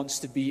much he wants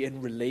to be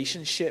in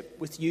relationship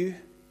with you?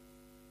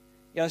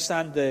 You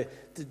understand the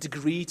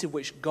degree to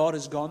which God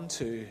has gone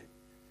to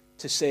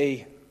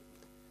say,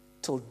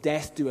 till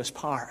death do us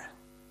part,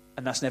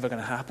 and that's never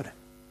going to happen.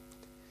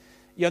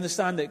 You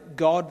understand that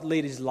God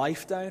laid his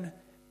life down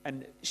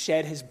and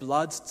shed his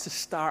blood to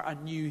start a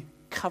new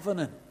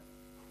covenant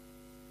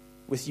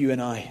with you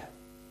and I.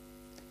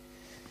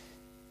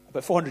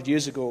 About 400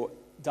 years ago,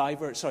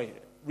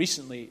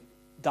 recently,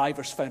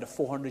 divers found a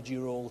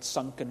 400-year-old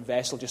sunken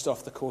vessel just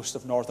off the coast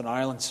of Northern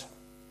Ireland.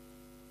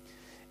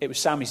 It was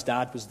Sammy's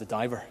dad was the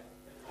diver.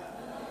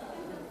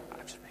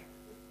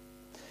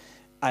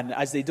 And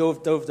as they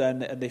dove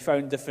down, and they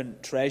found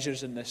different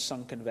treasures in this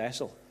sunken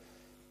vessel.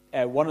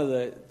 One of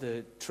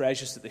the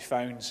treasures that they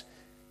found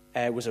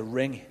was a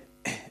ring.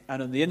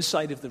 And on the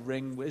inside of the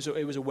ring,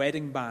 it was a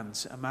wedding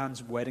band, a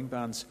man's wedding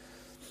band.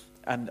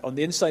 And on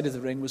the inside of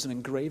the ring was an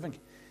engraving.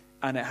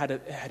 And it had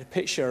a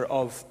picture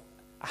of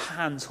a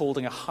hand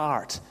holding a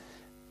heart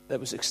that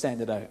was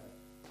extended out.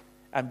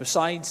 And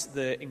besides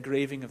the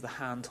engraving of the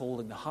hand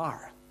holding the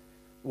heart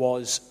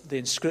was the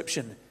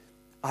inscription,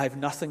 I have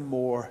nothing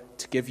more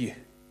to give you.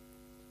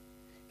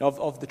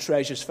 Of the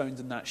treasures found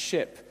in that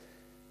ship,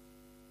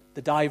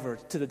 to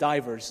the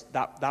divers,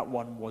 that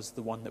one was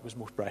the one that was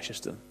most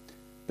precious to them,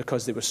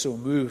 because they were so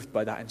moved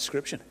by that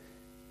inscription.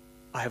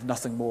 I have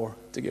nothing more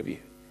to give you.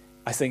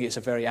 I think it's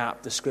a very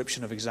apt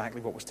description of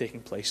exactly what was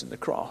taking place in the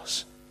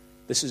cross.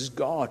 This is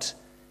God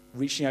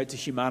reaching out to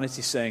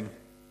humanity saying,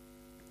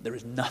 there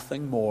is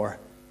nothing more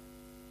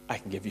I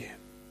can give you.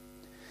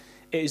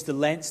 It is the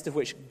lengths to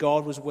which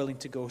God was willing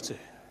to go to.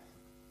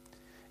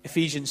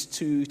 Ephesians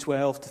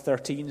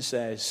 2:12-13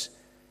 says,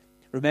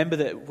 remember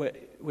that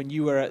when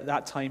you were at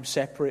that time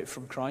separate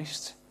from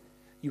Christ,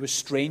 you were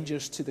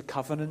strangers to the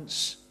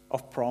covenants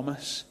of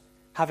promise,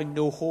 having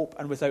no hope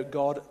and without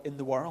God in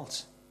the world.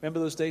 Remember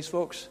those days,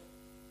 folks?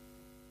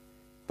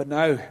 But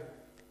now,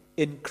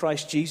 in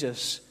Christ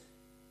Jesus,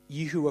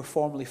 you who were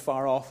formerly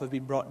far off have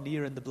been brought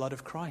near in the blood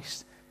of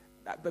Christ.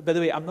 But by the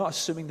way, I'm not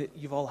assuming that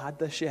you've all had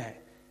this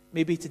yet.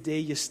 Maybe today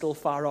you're still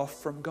far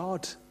off from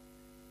God.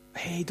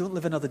 Hey, don't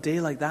live another day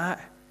like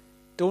that.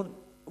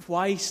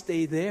 Why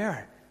stay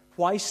there?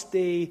 Why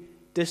stay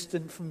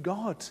distant from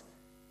God?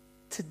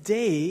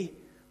 Today,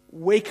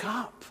 wake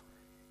up.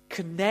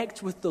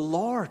 Connect with the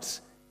Lord.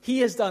 He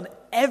has done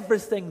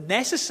everything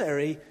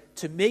necessary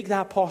to make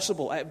that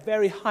possible at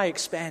very high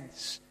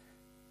expense.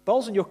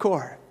 Ball's in your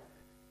court.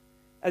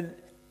 And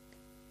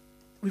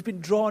we've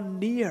been drawn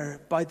near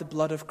by the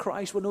blood of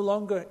Christ. We're no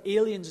longer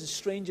aliens and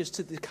strangers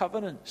to the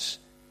covenants.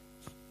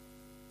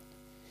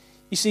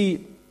 You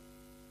see,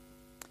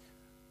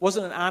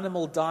 wasn't an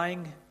animal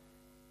dying?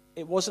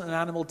 It wasn't an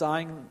animal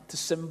dying to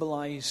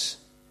symbolize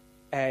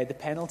the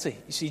penalty.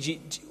 You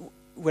see,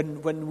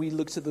 when we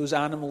looked at those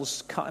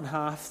animals cut in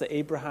half that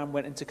Abraham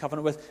went into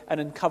covenant with, and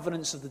in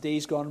covenants of the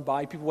days gone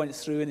by, people went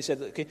through and they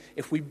said, okay,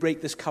 if we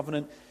break this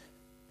covenant,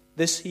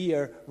 this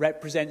here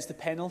represents the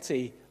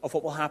penalty of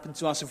what will happen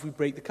to us if we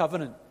break the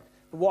covenant.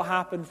 But what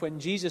happened when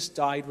Jesus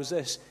died was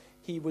this.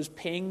 He was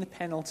paying the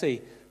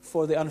penalty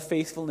for the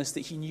unfaithfulness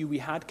that he knew we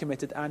had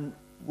committed and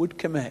would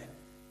commit.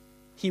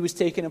 He was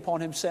taking upon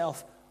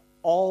himself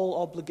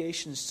all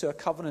obligations to a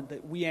covenant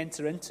that we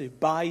enter into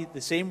by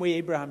the same way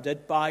Abraham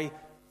did, by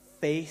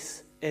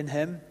faith in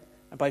him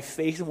and by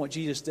faith in what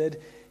Jesus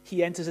did.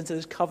 He enters into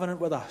this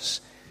covenant with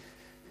us.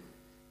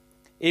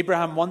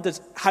 Abraham wondered,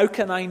 how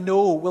can I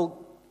know?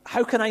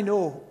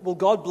 Will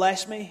God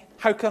bless me?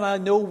 How can I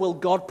know? Will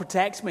God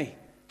protect me?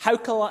 How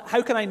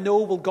can I know?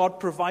 Will God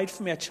provide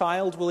for me a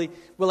child?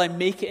 Will I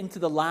make it into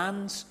the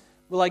lands?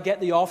 Will I get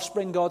the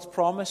offspring God's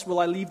promised? Will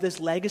I leave this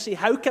legacy?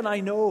 How can I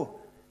know?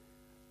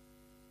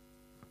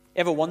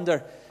 Ever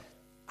wonder,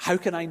 how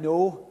can I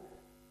know?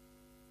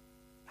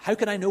 How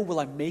can I know will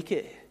I make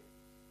it?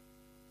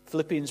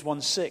 Philippians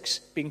 1:6,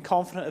 being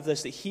confident of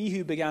this, that he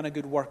who began a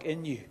good work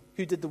in you,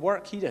 who did the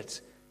work? He did.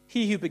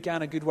 He who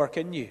began a good work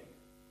in you.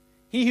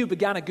 He who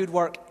began a good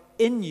work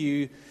in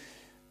you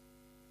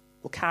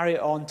will carry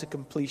it on to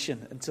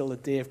completion until the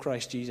day of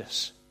Christ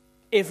Jesus.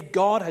 If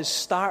God has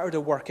started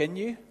a work in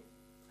you,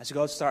 has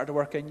God started a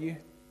work in you?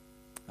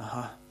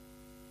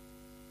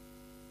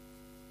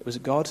 Was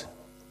it God?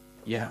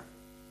 Yeah.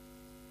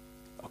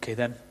 Okay,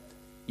 then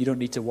you don't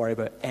need to worry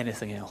about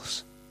anything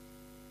else.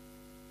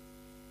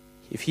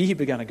 If he who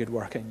began a good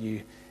work in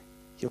you,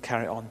 he'll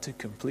carry it on to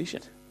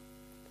completion.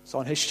 It's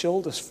on his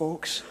shoulders,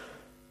 folks.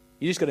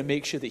 You just got to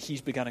make sure that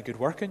he's begun a good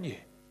work in you.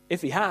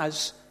 If he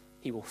has,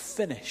 he will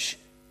finish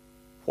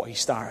what he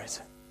started.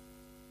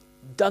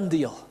 Done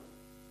deal.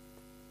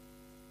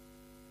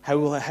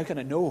 How can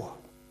I know?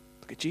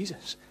 Look at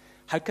Jesus.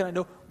 How can I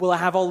know? Will I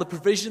have all the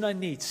provision I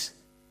need?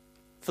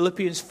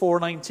 Philippians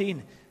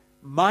 4:19.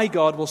 My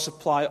God will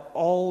supply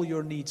all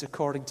your needs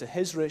according to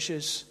his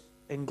riches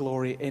in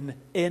glory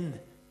in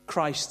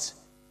Christ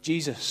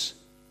Jesus.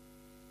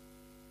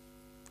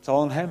 It's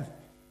all in him.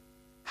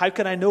 How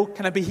can I know?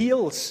 Can I be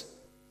healed?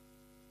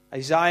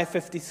 Isaiah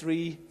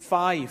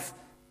 53:5.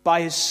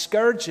 By his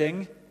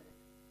scourging,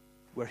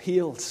 we're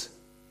healed.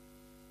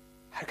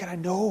 How can I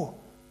know?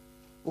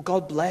 Will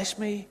God bless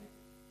me?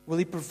 Will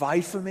he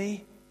provide for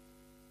me?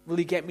 Will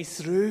he get me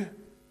through?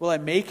 Will I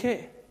make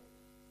it?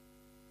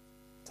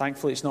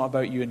 Thankfully, it's not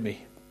about you and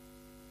me.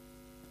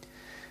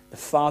 The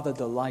Father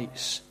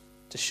delights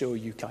to show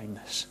you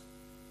kindness.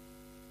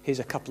 Here's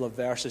a couple of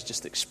verses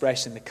just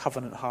expressing the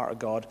covenant heart of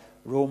God.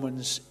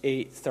 Romans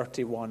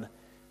 8:31.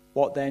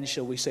 What then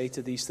shall we say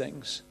to these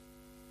things?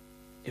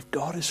 If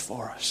God is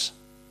for us,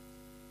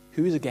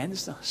 who is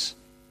against us?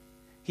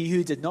 He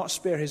who did not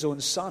spare his own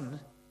son,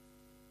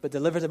 but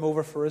delivered him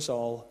over for us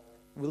all,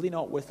 will he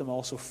not with him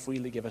also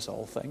freely give us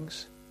all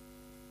things?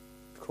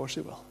 Of course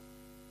he will.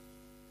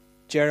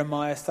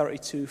 Jeremiah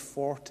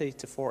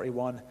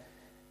 32:40-41.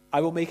 I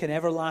will make an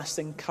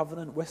everlasting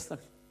covenant with them.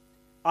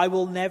 I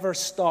will never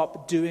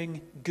stop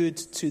doing good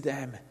to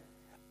them.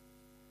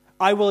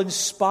 I will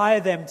inspire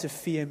them to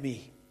fear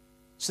me,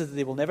 so that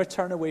they will never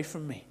turn away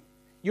from me.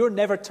 You're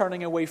never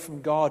turning away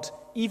from God.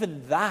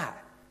 Even that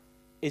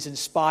is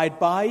inspired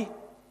by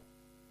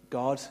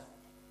God.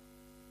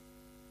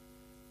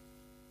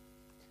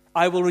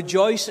 I will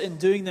rejoice in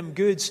doing them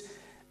good,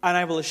 and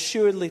I will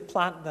assuredly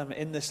plant them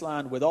in this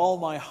land with all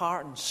my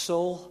heart and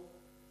soul.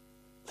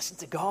 Listen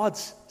to God.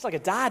 It's like a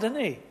dad, isn't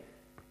he?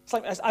 It's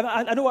like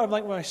I know what I'm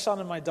like with my son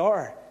and my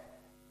daughter.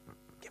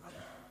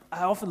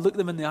 I often look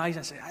them in the eyes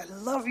and say, I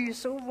love you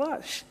so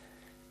much.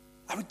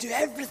 I would do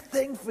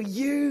everything for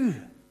you.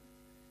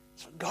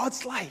 That's what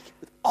God's like,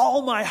 with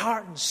all my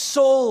heart and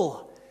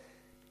soul.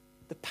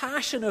 The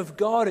passion of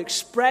God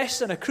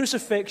expressed in a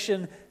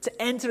crucifixion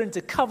to enter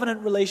into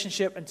covenant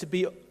relationship and to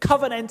be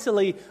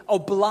covenantally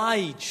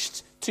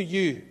obliged to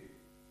you.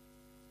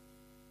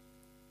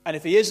 And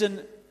if he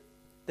isn't,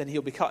 then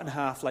he'll be cut in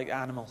half like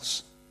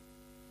animals.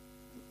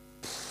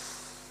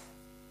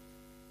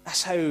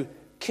 That's how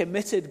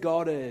committed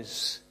God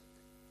is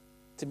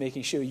to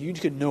making sure you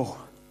can know.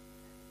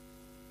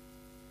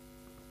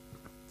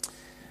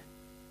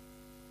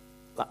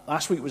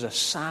 Last week was a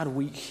sad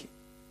week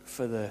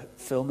for the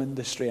film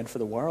industry and for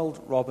the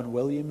world. Robin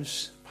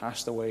Williams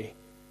passed away.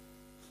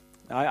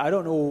 I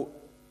don't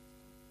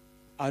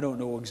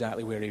know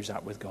exactly where he was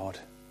at with God.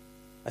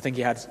 I think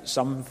he had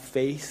some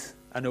faith.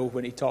 I know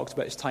when he talked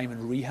about his time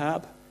in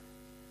rehab,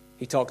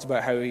 he talked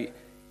about how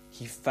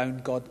he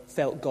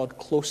felt God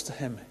close to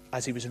him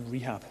as he was in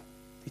rehab.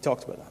 He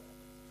talked about that.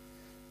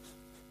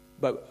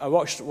 But I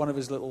watched one of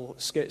his little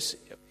skits.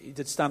 He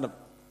did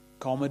stand-up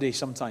comedy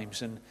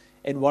sometimes, and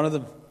in one of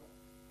them,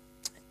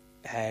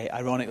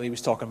 ironically, he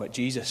was talking about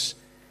Jesus.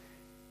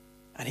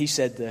 And he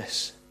said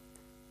this: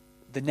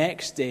 the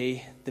next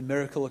day, the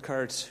miracle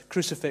occurred,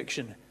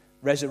 crucifixion,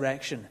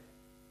 resurrection,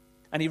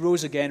 and he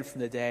rose again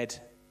from the dead.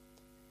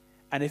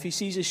 And if he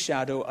sees his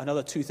shadow,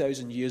 another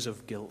 2,000 years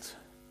of guilt.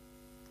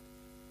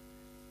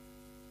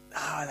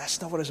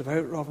 That's not what it's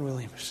about, Robin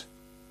Williams.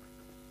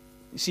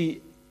 You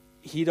see,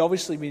 he'd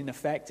obviously been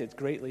affected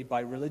greatly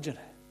by religion.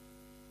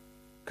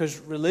 Because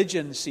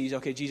religion sees,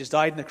 okay, Jesus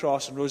died on the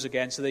cross and rose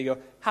again, so there you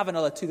go, have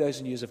another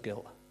 2,000 years of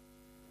guilt.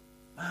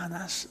 Man,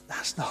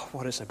 that's not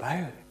what it's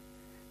about.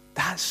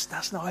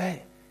 That's not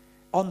it.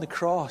 On the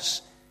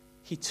cross,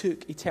 he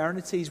took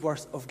eternity's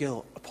worth of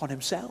guilt upon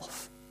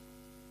himself.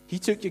 He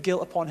took your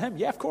guilt upon him.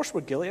 Yeah, of course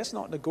we're guilty. That's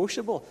not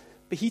negotiable.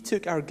 But he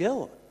took our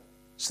guilt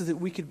so that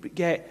we could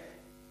get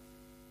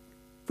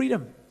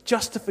freedom,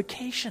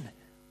 justification.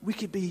 We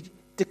could be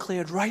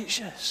declared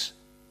righteous.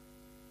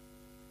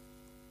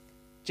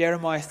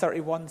 Jeremiah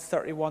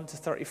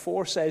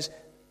 31:31-34 says,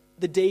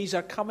 the days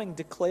are coming,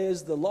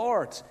 declares the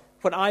Lord,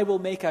 when I will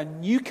make a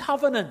new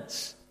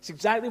covenant. It's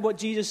exactly what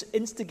Jesus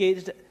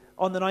instigated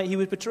on the night he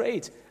was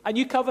betrayed. A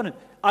new covenant.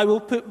 I will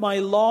put my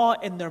law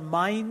in their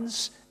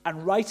minds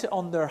and write it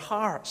on their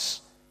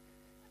hearts.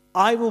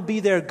 I will be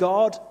their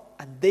God,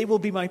 and they will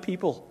be my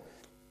people.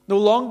 No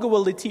longer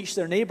will they teach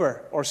their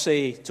neighbor or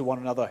say to one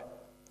another,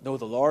 know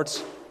the Lord,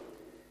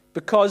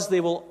 because they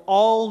will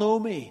all know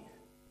me,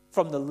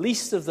 from the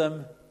least of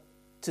them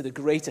to the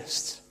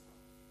greatest,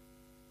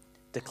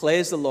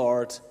 declares the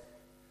Lord,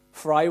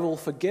 for I will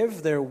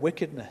forgive their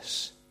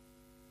wickedness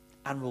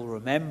and will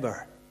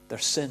remember their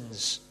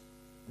sins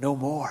no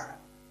more.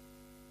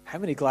 How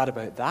many glad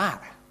about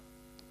that?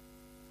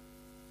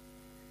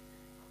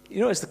 You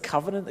know, it's the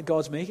covenant that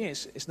God's making.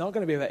 It's not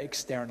going to be about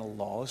external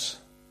laws.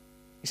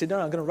 He said, no,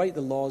 I'm going to write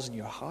the laws in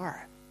your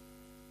heart.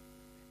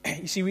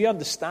 You see, we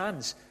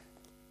understand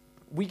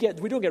we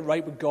don't get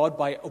right with God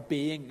by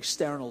obeying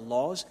external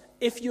laws.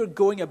 If you're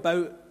going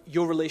about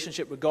your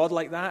relationship with God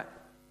like that,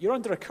 you're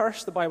under a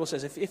curse, the Bible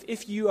says.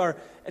 If you are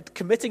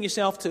committing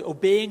yourself to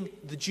obeying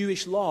the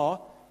Jewish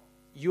law,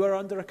 you are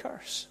under a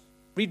curse.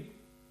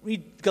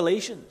 Read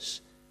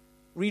Galatians.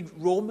 Read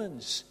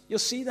Romans. You'll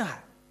see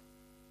that.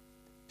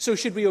 So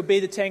should we obey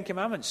the Ten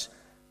Commandments?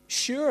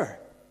 Sure.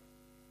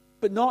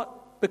 But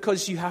not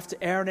because you have to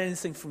earn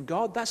anything from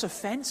God. That's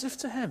offensive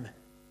to him.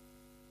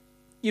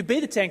 You obey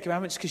the Ten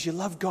Commandments because you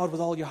love God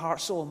with all your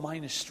heart, soul, and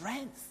mind and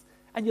strength.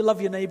 And you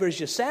love your neighbor as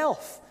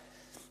yourself.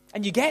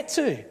 And you get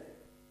to.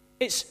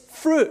 It's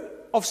fruit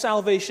of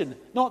salvation,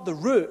 not the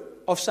root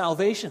of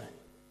salvation.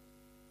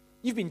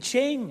 You've been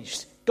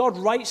changed. God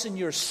writes in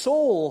your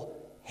soul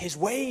his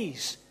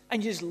ways.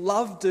 And you just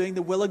love doing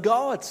the will of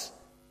God.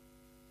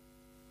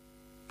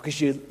 Because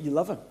you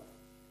love him.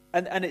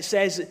 And it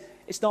says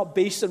it's not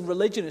based on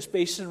religion, it's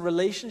based on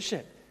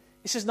relationship.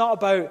 This is not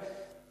about,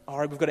 all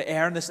right, we've got to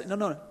earn this.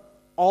 No.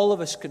 All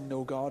of us can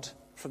know God,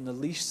 from the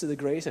least to the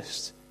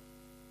greatest.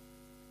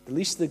 The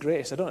least to the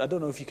greatest. I don't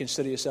know if you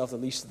consider yourself the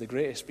least to the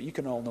greatest, but you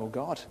can all know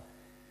God.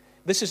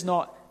 This is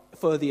not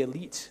for the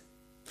elite.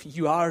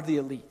 You are the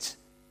elite.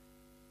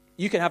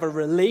 You can have a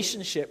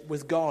relationship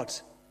with God.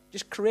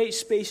 Just create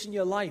space in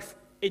your life.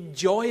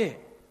 Enjoy it.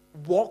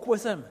 Walk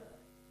with him.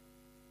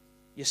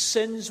 Your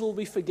sins will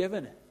be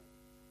forgiven.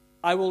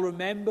 I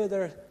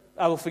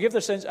will forgive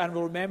their sins and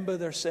will remember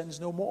their sins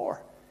no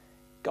more.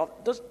 God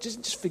doesn't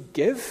just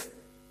forgive.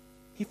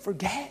 He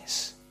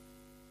forgets.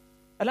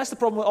 And that's the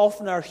problem with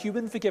often our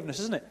human forgiveness,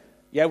 isn't it?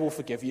 Yeah, we'll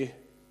forgive you.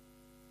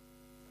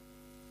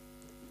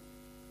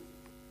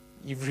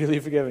 You've really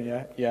forgiven,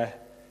 yeah? Yeah.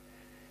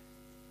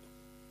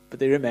 But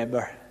they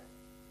remember.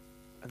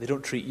 and they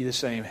don't treat you the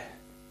same.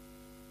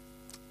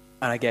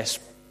 And I guess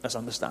that's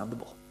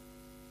understandable.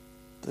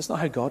 But that's not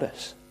how God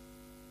is.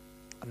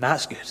 And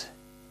that's good.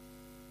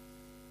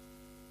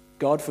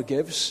 God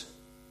forgives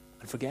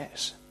and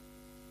forgets.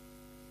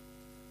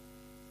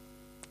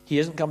 He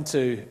hasn't come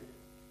to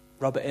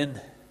rub it in,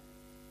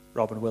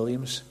 Robin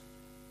Williams,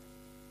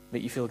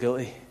 make you feel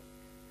guilty.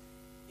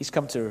 He's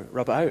come to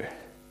rub it out.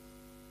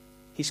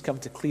 He's come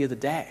to clear the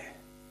debt,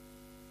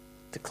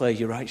 declare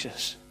you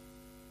righteous.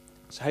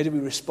 So how do we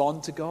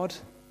respond to God?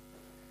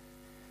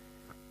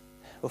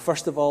 Well,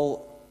 first of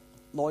all,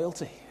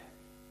 loyalty.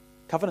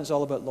 Covenant's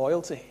all about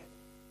loyalty.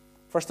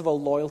 First of all,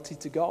 loyalty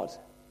to God.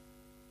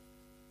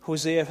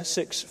 Hosea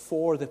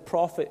 6:4, the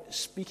prophet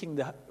speaking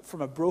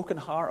from a broken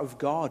heart of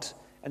God,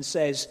 and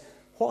says,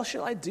 "What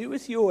shall I do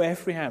with you, O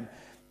Ephraim?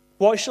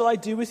 What shall I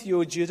do with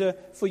you, O Judah?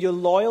 For your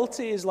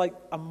loyalty is like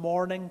a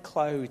morning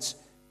cloud,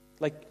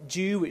 like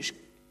dew which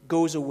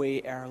goes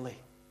away early."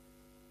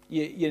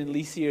 You're in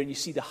Leith here, and you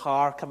see the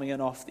Har coming in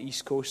off the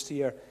east coast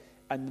here,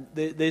 and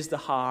there's the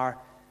Har,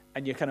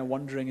 and you're kind of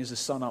wondering, is the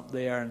sun up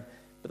there?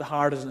 But the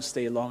Har doesn't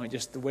stay long.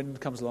 The wind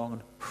comes along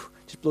and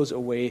just blows it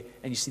away,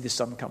 and you see the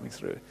sun coming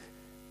through.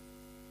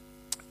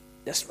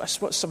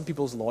 That's what some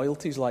people's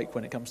loyalty is like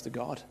when it comes to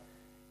God.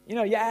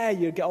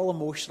 You get all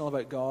emotional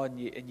about God,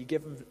 and you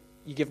give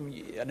him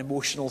an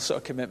emotional sort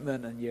of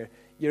commitment, and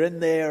you're in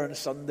there on a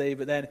Sunday,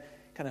 but then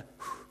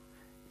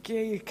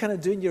you're kind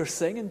of doing your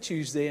thing on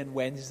Tuesday and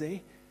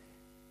Wednesday,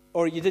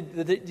 or you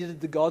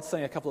did the God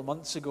thing a couple of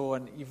months ago,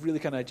 and you've really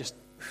kind of just,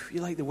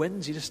 you like the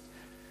winds, you're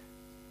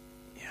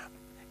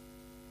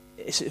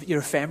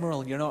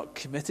ephemeral, you're not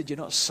committed, you're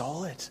not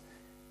solid.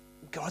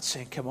 God's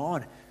saying, come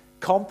on,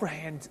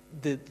 comprehend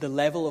the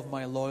level of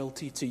my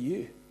loyalty to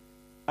you.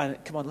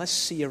 And come on, let's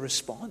see a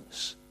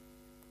response.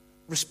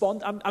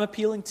 Respond. I'm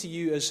appealing to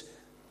you as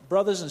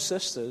brothers and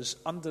sisters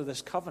under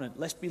this covenant.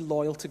 Let's be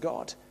loyal to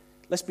God.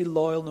 Let's be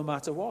loyal no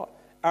matter what.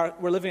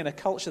 We're living in a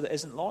culture that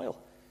isn't loyal.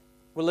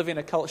 We're living in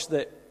a culture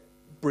that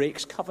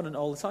breaks covenant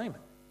all the time,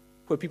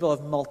 where people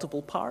have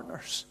multiple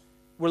partners.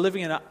 We're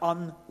living in an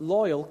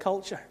unloyal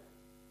culture.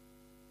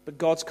 But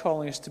God's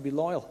calling us to be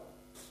loyal.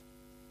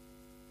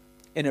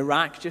 In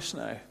Iraq just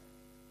now,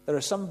 there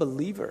are some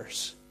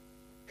believers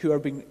who are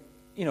being,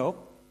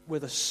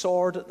 with a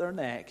sword at their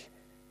neck,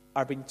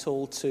 are being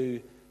told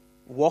to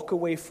walk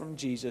away from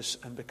Jesus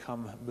and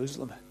become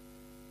Muslim.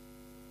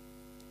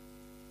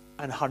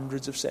 And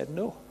hundreds have said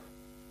no.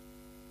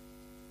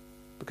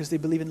 Because they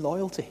believe in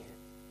loyalty.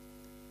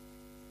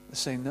 They're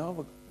saying,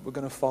 no, we're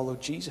going to follow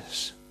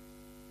Jesus.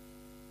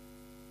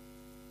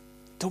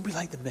 Don't be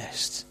like the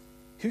mist.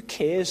 Who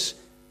cares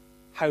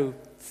how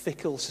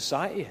fickle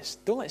society is?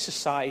 Don't let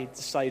society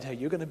decide how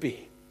you're going to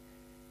be.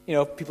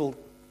 People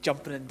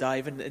jumping and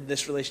diving in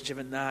this relationship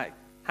and that,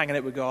 hanging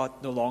out with God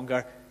no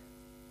longer.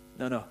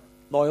 No.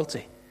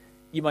 Loyalty.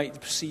 You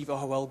might perceive,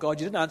 oh, well, God,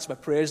 you didn't answer my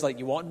prayers like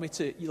you wanted me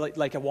to,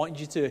 like I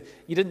wanted you to.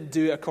 You didn't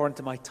do it according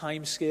to my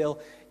time scale.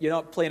 You're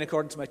not playing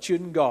according to my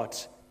tune, God.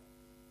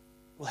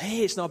 Well,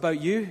 hey, it's not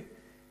about you,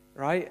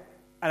 right?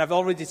 And I've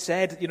already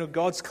said,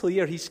 God's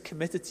clear. He's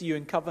committed to you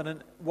in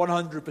covenant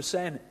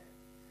 100%.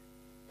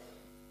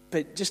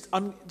 But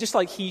just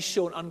like he's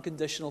shown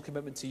unconditional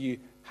commitment to you,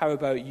 how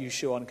about you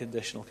show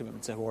unconditional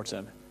commitment towards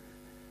him?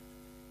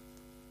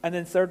 And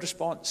then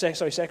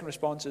second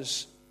response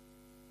is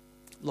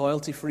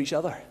loyalty for each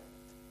other.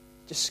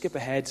 Just skip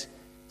ahead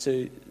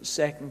to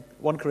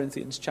 1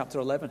 Corinthians chapter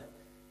 11.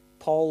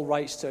 Paul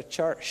writes to a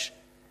church,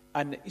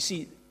 and you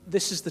see,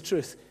 this is the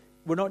truth.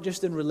 We're not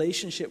just in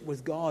relationship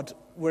with God,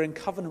 we're in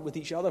covenant with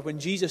each other. When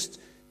Jesus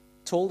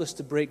told us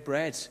to break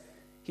bread,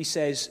 he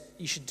says,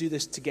 you should do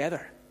this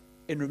together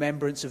in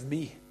remembrance of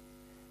me.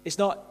 It's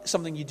not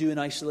something you do in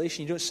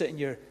isolation. You don't sit in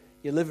your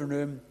living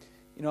room,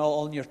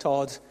 all in your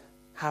Todd,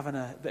 having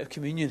a bit of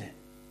communion.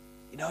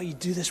 You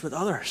do this with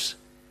others.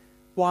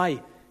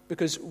 Why?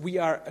 Because we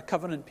are a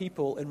covenant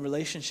people in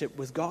relationship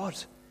with God.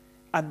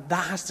 And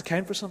that has to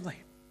count for something.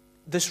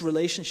 This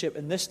relationship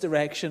in this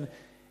direction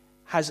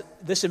has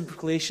this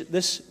implication.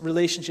 This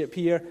relationship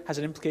here has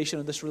an implication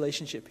on this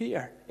relationship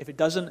here. If it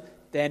doesn't,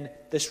 then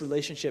this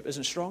relationship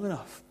isn't strong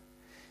enough.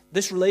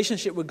 This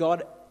relationship with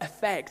God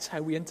affects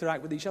how we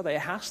interact with each other.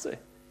 It has to.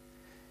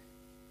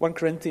 1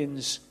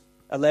 Corinthians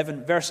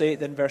 11, verse 8,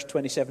 then verse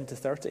 27 to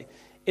 30.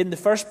 In the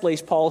first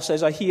place, Paul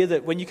says, I hear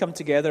that when you come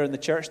together in the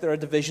church, there are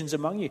divisions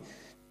among you.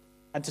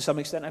 And to some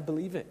extent, I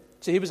believe it.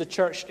 So he was a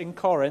church in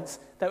Corinth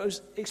that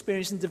was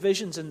experiencing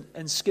divisions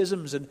and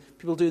schisms and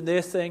people doing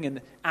their thing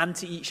and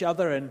anti each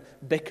other and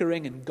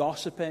bickering and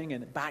gossiping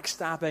and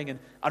backstabbing and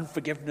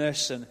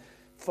unforgiveness and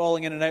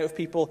falling in and out of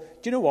people.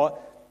 Do you know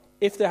what?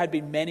 If there had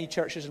been many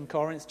churches in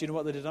Corinth, do you know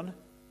what they'd have done?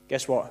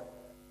 Guess what?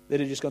 They'd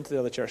have just gone to the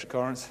other church at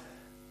Corinth.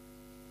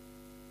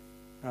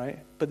 Right?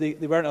 But they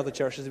weren't other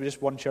churches. They were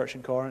just one church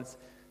in Corinth.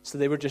 So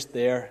they were just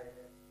there.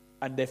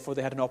 And therefore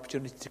they had an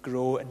opportunity to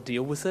grow and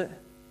deal with it.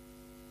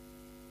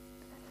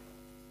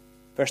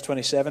 Verse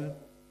 27.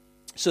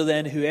 So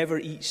then whoever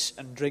eats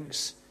and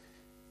drinks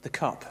the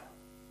cup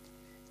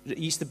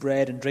eats the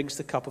bread and drinks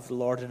the cup of the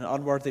Lord in an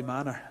unworthy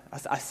manner.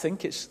 I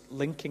think it's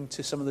linking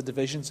to some of the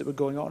divisions that were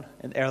going on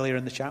earlier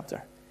in the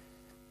chapter.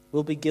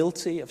 Will be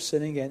guilty of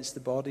sinning against the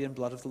body and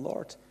blood of the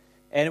Lord.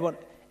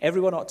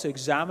 Everyone ought to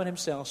examine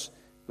himself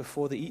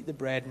before they eat the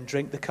bread and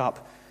drink the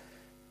cup.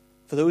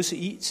 For those who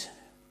eat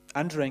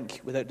and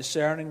drink without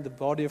discerning the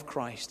body of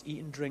Christ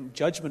eat and drink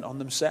judgment on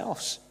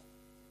themselves.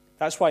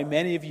 That's why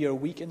many of you are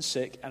weak and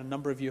sick, and a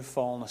number of you have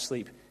fallen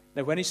asleep.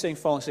 Now, when he's saying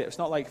falling asleep, it's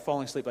not like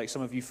falling asleep like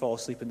some of you fall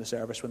asleep in the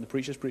service when the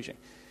preacher's preaching.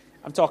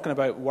 I'm talking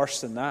about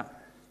worse than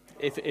that.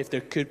 If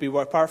there could be,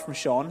 apart from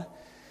Sean,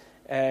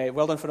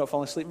 well done for not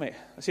falling asleep, mate.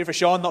 Let's hear for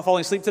Sean not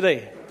falling asleep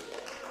today.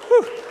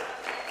 Whew.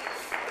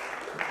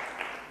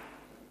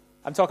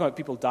 I'm talking about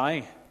people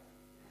dying.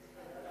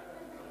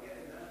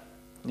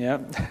 Yeah.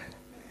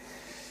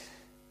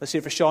 Let's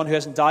hear for Sean who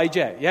hasn't died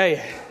yet.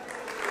 Yay.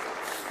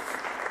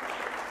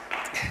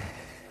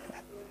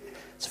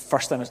 It's the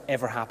first time it's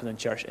ever happened in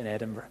church in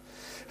Edinburgh.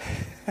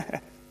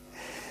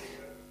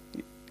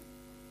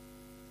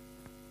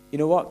 You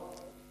know what?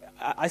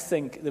 I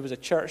think there was a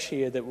church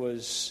here that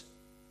was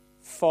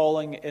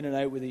falling in and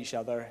out with each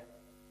other,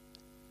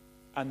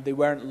 and they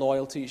weren't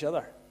loyal to each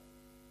other.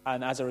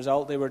 And as a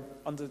result, they were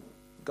under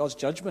God's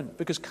judgment,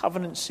 because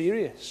covenant's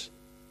serious.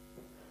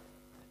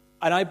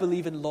 And I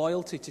believe in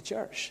loyalty to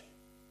church.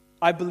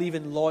 I believe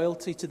in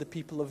loyalty to the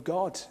people of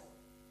God.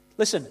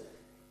 Listen,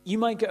 you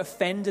might get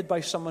offended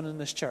by someone in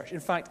this church. In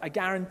fact, I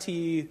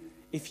guarantee you,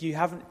 if you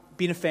haven't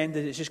been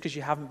offended, it's just because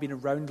you haven't been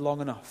around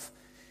long enough.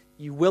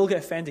 You will get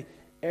offended.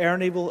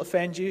 Ernie will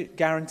offend you,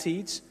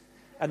 guaranteed.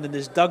 And then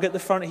there's Doug at the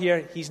front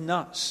here. He's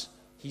nuts.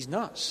 He's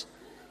nuts.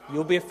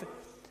 You'll be,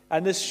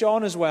 and there's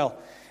Sean as well.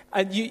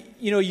 And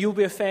you'll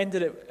be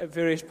offended at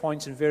various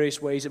points in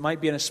various ways. It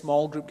might be in a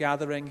small group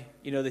gathering.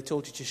 They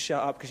told you to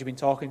shut up because you've been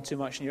talking too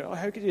much, and you're,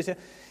 how could you say?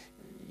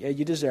 Yeah,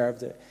 you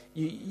deserved it.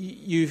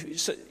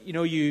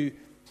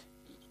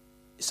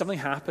 Something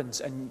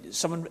happens, and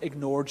someone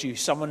ignored you.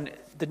 Someone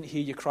didn't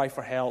hear you cry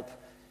for help.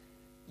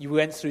 You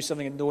went through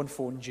something and no one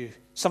phoned you.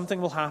 Something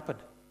will happen.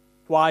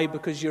 Why?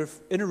 Because you're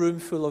in a room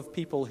full of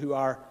people who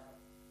are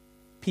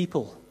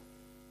people.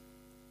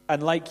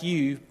 And like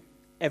you,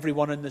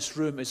 everyone in this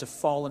room is a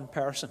fallen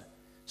person.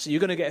 So you're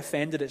going to get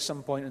offended at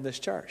some point in this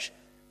church.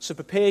 So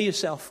prepare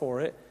yourself for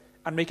it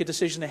and make a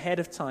decision ahead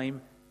of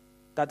time.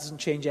 That doesn't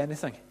change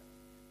anything.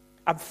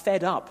 I'm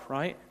fed up,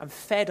 right? I'm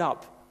fed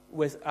up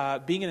with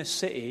being in a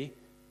city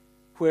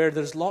where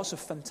there's lots of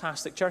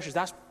fantastic churches.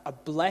 That's a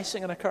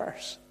blessing and a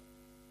curse.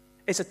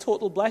 It's a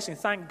total blessing.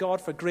 Thank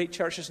God for great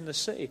churches in the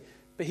city.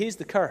 But here's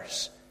the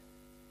curse.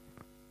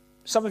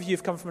 Some of you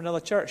have come from another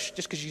church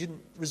just because you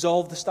didn't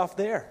resolve the stuff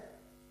there.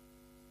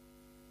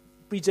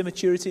 Breeds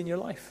immaturity in your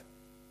life.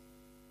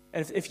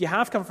 And if you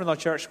have come from another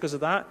church because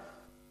of that,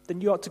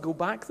 then you ought to go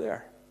back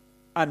there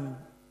and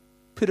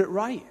put it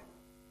right.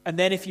 And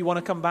then if you want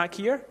to come back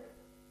here,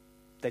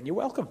 then you're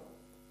welcome.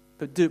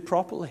 But do it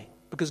properly.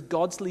 Because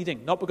God's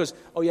leading. Not because,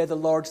 oh yeah, the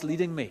Lord's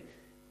leading me.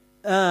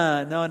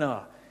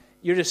 No.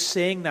 You're just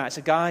saying that. It's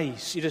a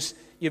guise.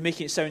 You're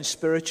making it sound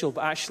spiritual,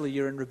 but actually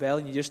you're in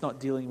rebellion. You're just not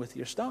dealing with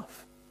your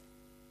stuff.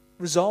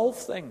 Resolve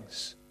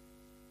things.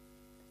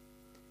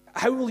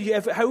 How will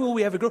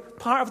we ever grow?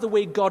 Part of the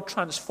way God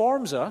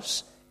transforms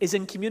us is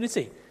in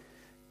community.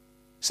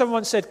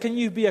 Someone said, can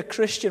you be a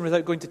Christian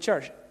without going to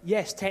church?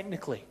 Yes,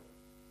 technically.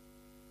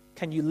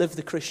 Can you live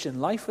the Christian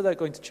life without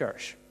going to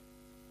church?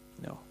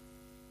 No.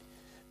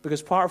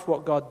 Because part of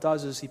what God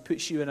does is he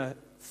puts you in a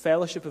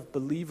fellowship of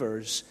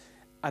believers,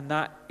 and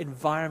that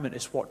environment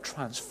is what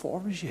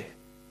transforms you.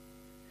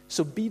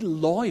 So be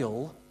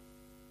loyal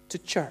to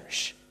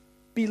church.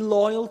 Be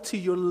loyal to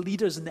your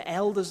leaders and the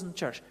elders in the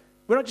church.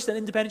 We're not just an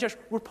independent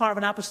church. We're part of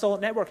an apostolic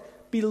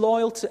network. Be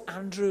loyal to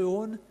Andrew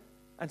Owen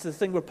and to the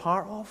thing we're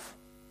part of.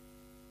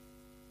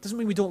 Doesn't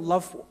mean we don't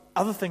love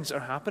other things that are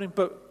happening,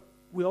 but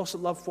we also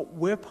love what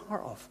we're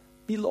part of.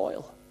 Be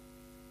loyal.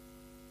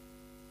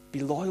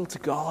 Be loyal to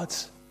God.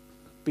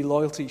 Be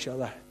loyal to each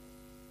other.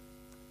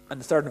 And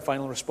the third and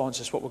final response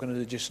is what we're going to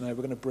do just now. We're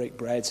going to break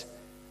bread.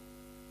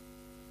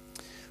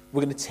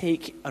 We're going to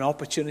take an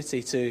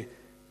opportunity to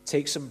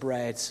take some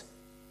bread,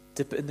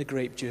 dip it in the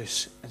grape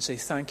juice, and say,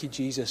 thank you,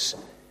 Jesus,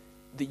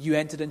 that you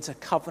entered into a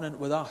covenant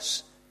with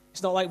us.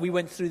 It's not like we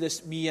went through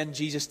this, me and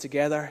Jesus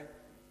together.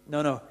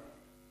 No.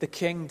 The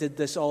King did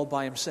this all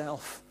by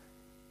himself.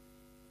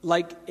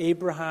 Like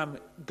Abraham,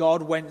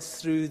 God went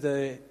through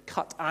the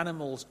cut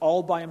animals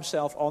all by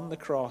himself on the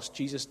cross.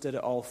 Jesus did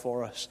it all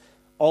for us.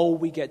 All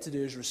we get to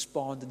do is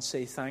respond and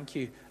say thank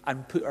you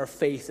and put our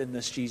faith in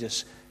this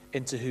Jesus,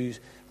 into whose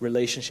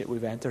relationship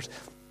we've entered.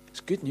 It's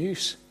good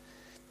news.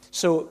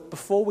 So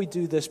before we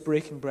do this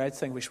breaking bread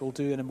thing, which we'll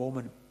do in a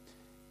moment,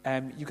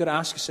 you've got to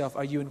ask yourself,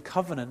 are you in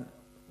covenant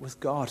with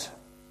God?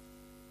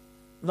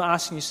 I'm not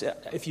asking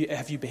you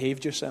have you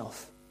behaved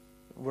yourself.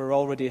 We're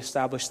already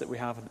established that we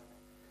haven't.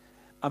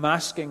 I'm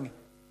asking,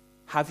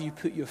 have you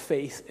put your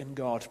faith in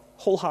God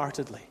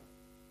wholeheartedly?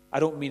 I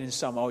don't mean in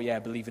some, I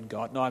believe in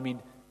God. No, I mean,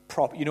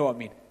 you know what I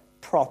mean.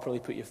 Properly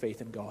put your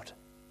faith in God.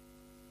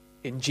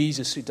 In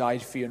Jesus who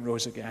died for you and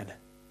rose again.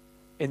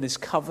 in this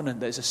covenant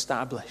that is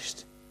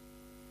established.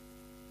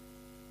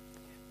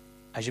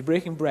 As you're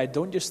breaking bread,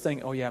 don't just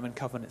think, oh yeah, I'm in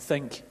covenant.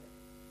 Think,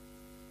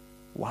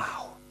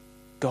 wow,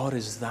 God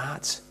is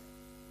that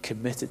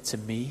committed to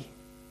me.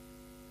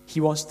 He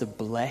wants to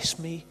bless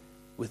me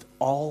with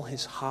all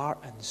his heart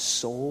and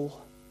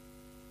soul.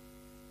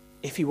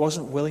 If he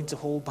wasn't willing to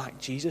hold back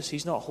Jesus,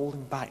 he's not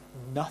holding back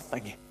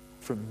nothing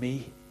from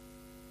me.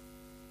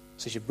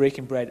 So as you're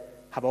breaking bread,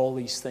 have all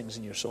these things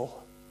in your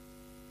soul.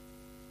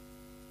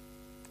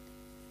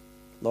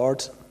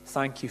 Lord,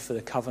 thank you for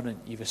the covenant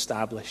you've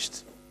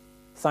established.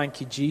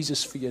 Thank you,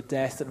 Jesus, for your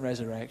death and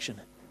resurrection.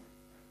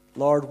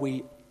 Lord,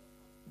 we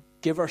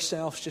give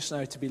ourselves just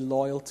now to be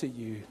loyal to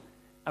you.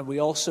 And we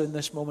also in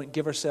this moment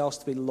give ourselves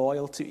to be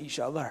loyal to each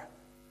other.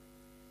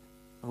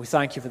 And we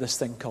thank you for this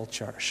thing called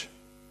church.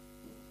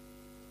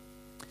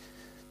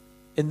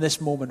 In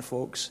this moment,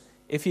 folks,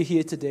 if you're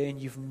here today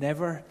and you've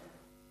never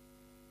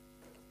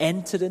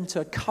entered into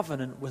a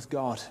covenant with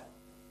God,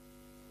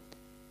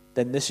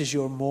 then this is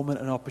your moment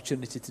and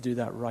opportunity to do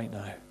that right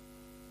now.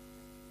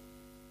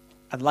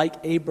 And like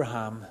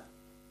Abraham,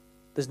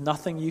 there's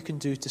nothing you can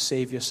do to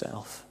save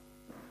yourself.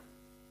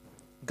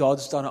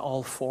 God's done it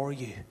all for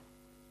you.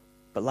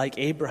 But like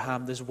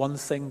Abraham, there's one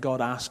thing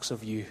God asks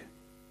of you.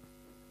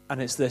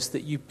 And it's this,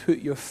 that you put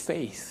your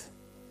faith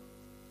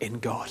in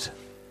God.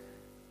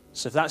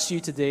 So if that's you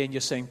today and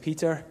you're saying,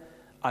 Peter,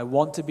 I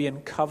want to be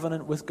in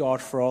covenant with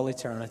God for all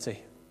eternity,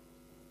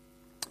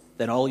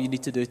 then all you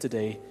need to do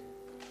today,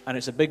 and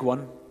it's a big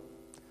one,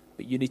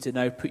 but you need to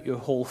now put your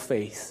whole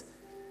faith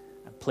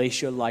and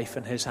place your life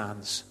in his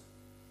hands.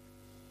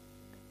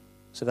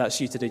 So that's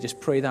you today. Just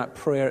pray that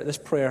prayer, this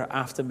prayer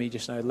after me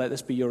just now. Let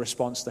this be your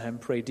response to him.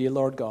 Pray, dear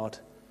Lord God,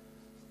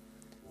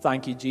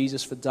 thank you,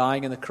 Jesus, for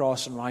dying on the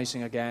cross and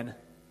rising again.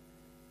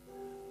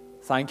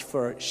 Thank you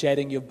for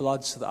shedding your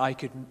blood so that I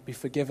could be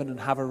forgiven and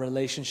have a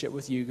relationship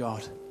with you,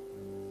 God.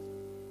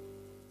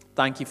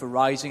 Thank you for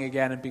rising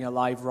again and being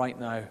alive right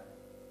now.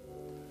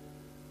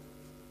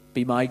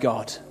 Be my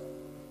God.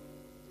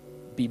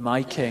 Be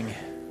my King.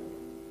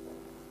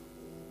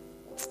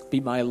 Be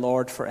my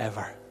Lord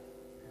forever.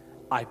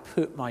 I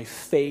put my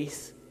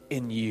faith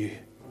in you.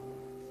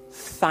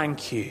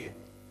 Thank you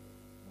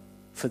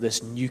for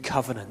this new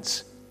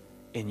covenant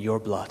in your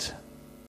blood.